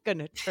that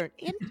gonna turn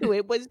into?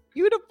 It was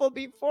beautiful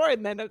before,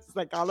 and then it's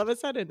like all of a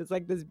sudden it's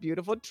like this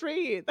beautiful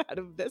tree out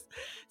of this.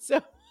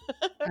 So,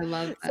 I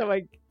love that. so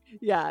like,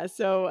 yeah.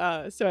 So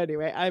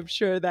anyway, I'm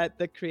sure that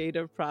the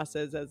creative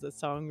process as a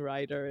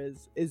songwriter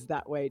is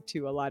that way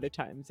too. A lot of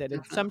times, and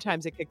Definitely.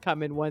 sometimes it could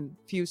come in one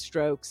few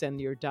strokes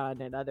and you're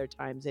done, and other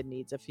times it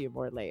needs a few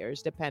more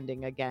layers,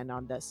 depending again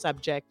on the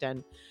subject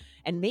and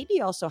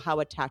maybe also how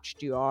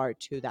attached you are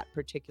to that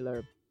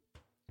particular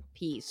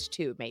piece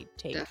too. May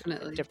take a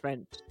Definitely.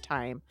 different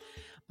time.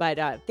 But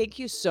thank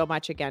you so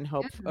much again, Yeah,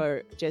 Hope,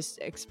 for just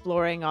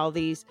exploring all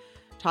these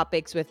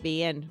topics with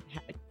me, and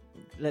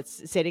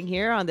let's sitting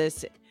here on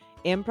this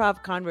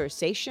improv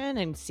conversation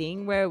and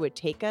seeing where it would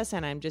take us.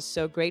 And I'm just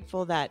so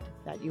grateful that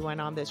you went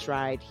on this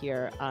ride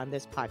here on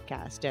this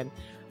podcast. And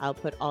I'll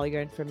put all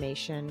your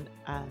information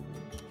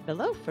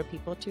below for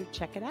people to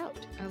check it out.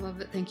 I love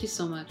it. Thank you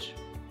so much.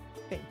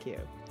 Thank you.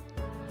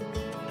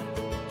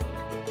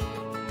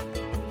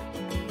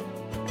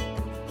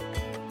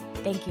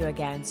 Thank you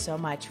again so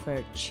much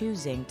for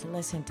choosing to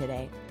listen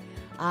today.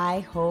 I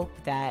hope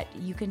that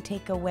you can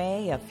take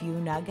away a few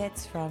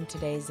nuggets from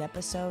today's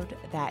episode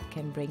that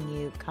can bring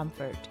you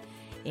comfort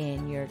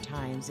in your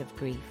times of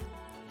grief.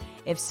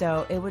 If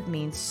so, it would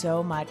mean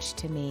so much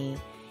to me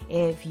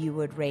if you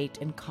would rate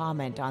and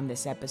comment on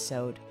this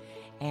episode.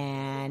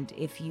 And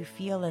if you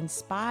feel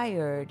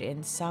inspired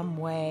in some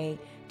way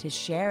to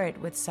share it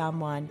with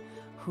someone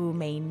who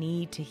may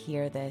need to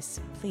hear this,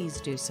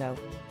 please do so.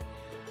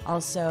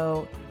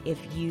 Also, if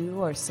you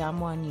or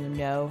someone you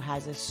know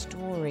has a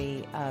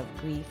story of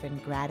grief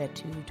and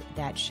gratitude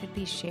that should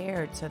be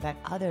shared so that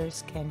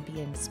others can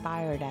be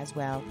inspired as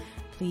well,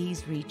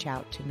 please reach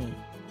out to me.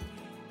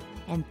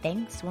 And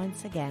thanks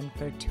once again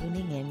for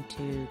tuning in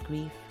to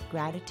Grief,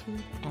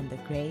 Gratitude, and the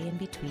Gray in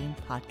Between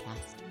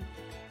podcast.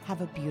 Have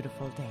a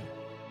beautiful day.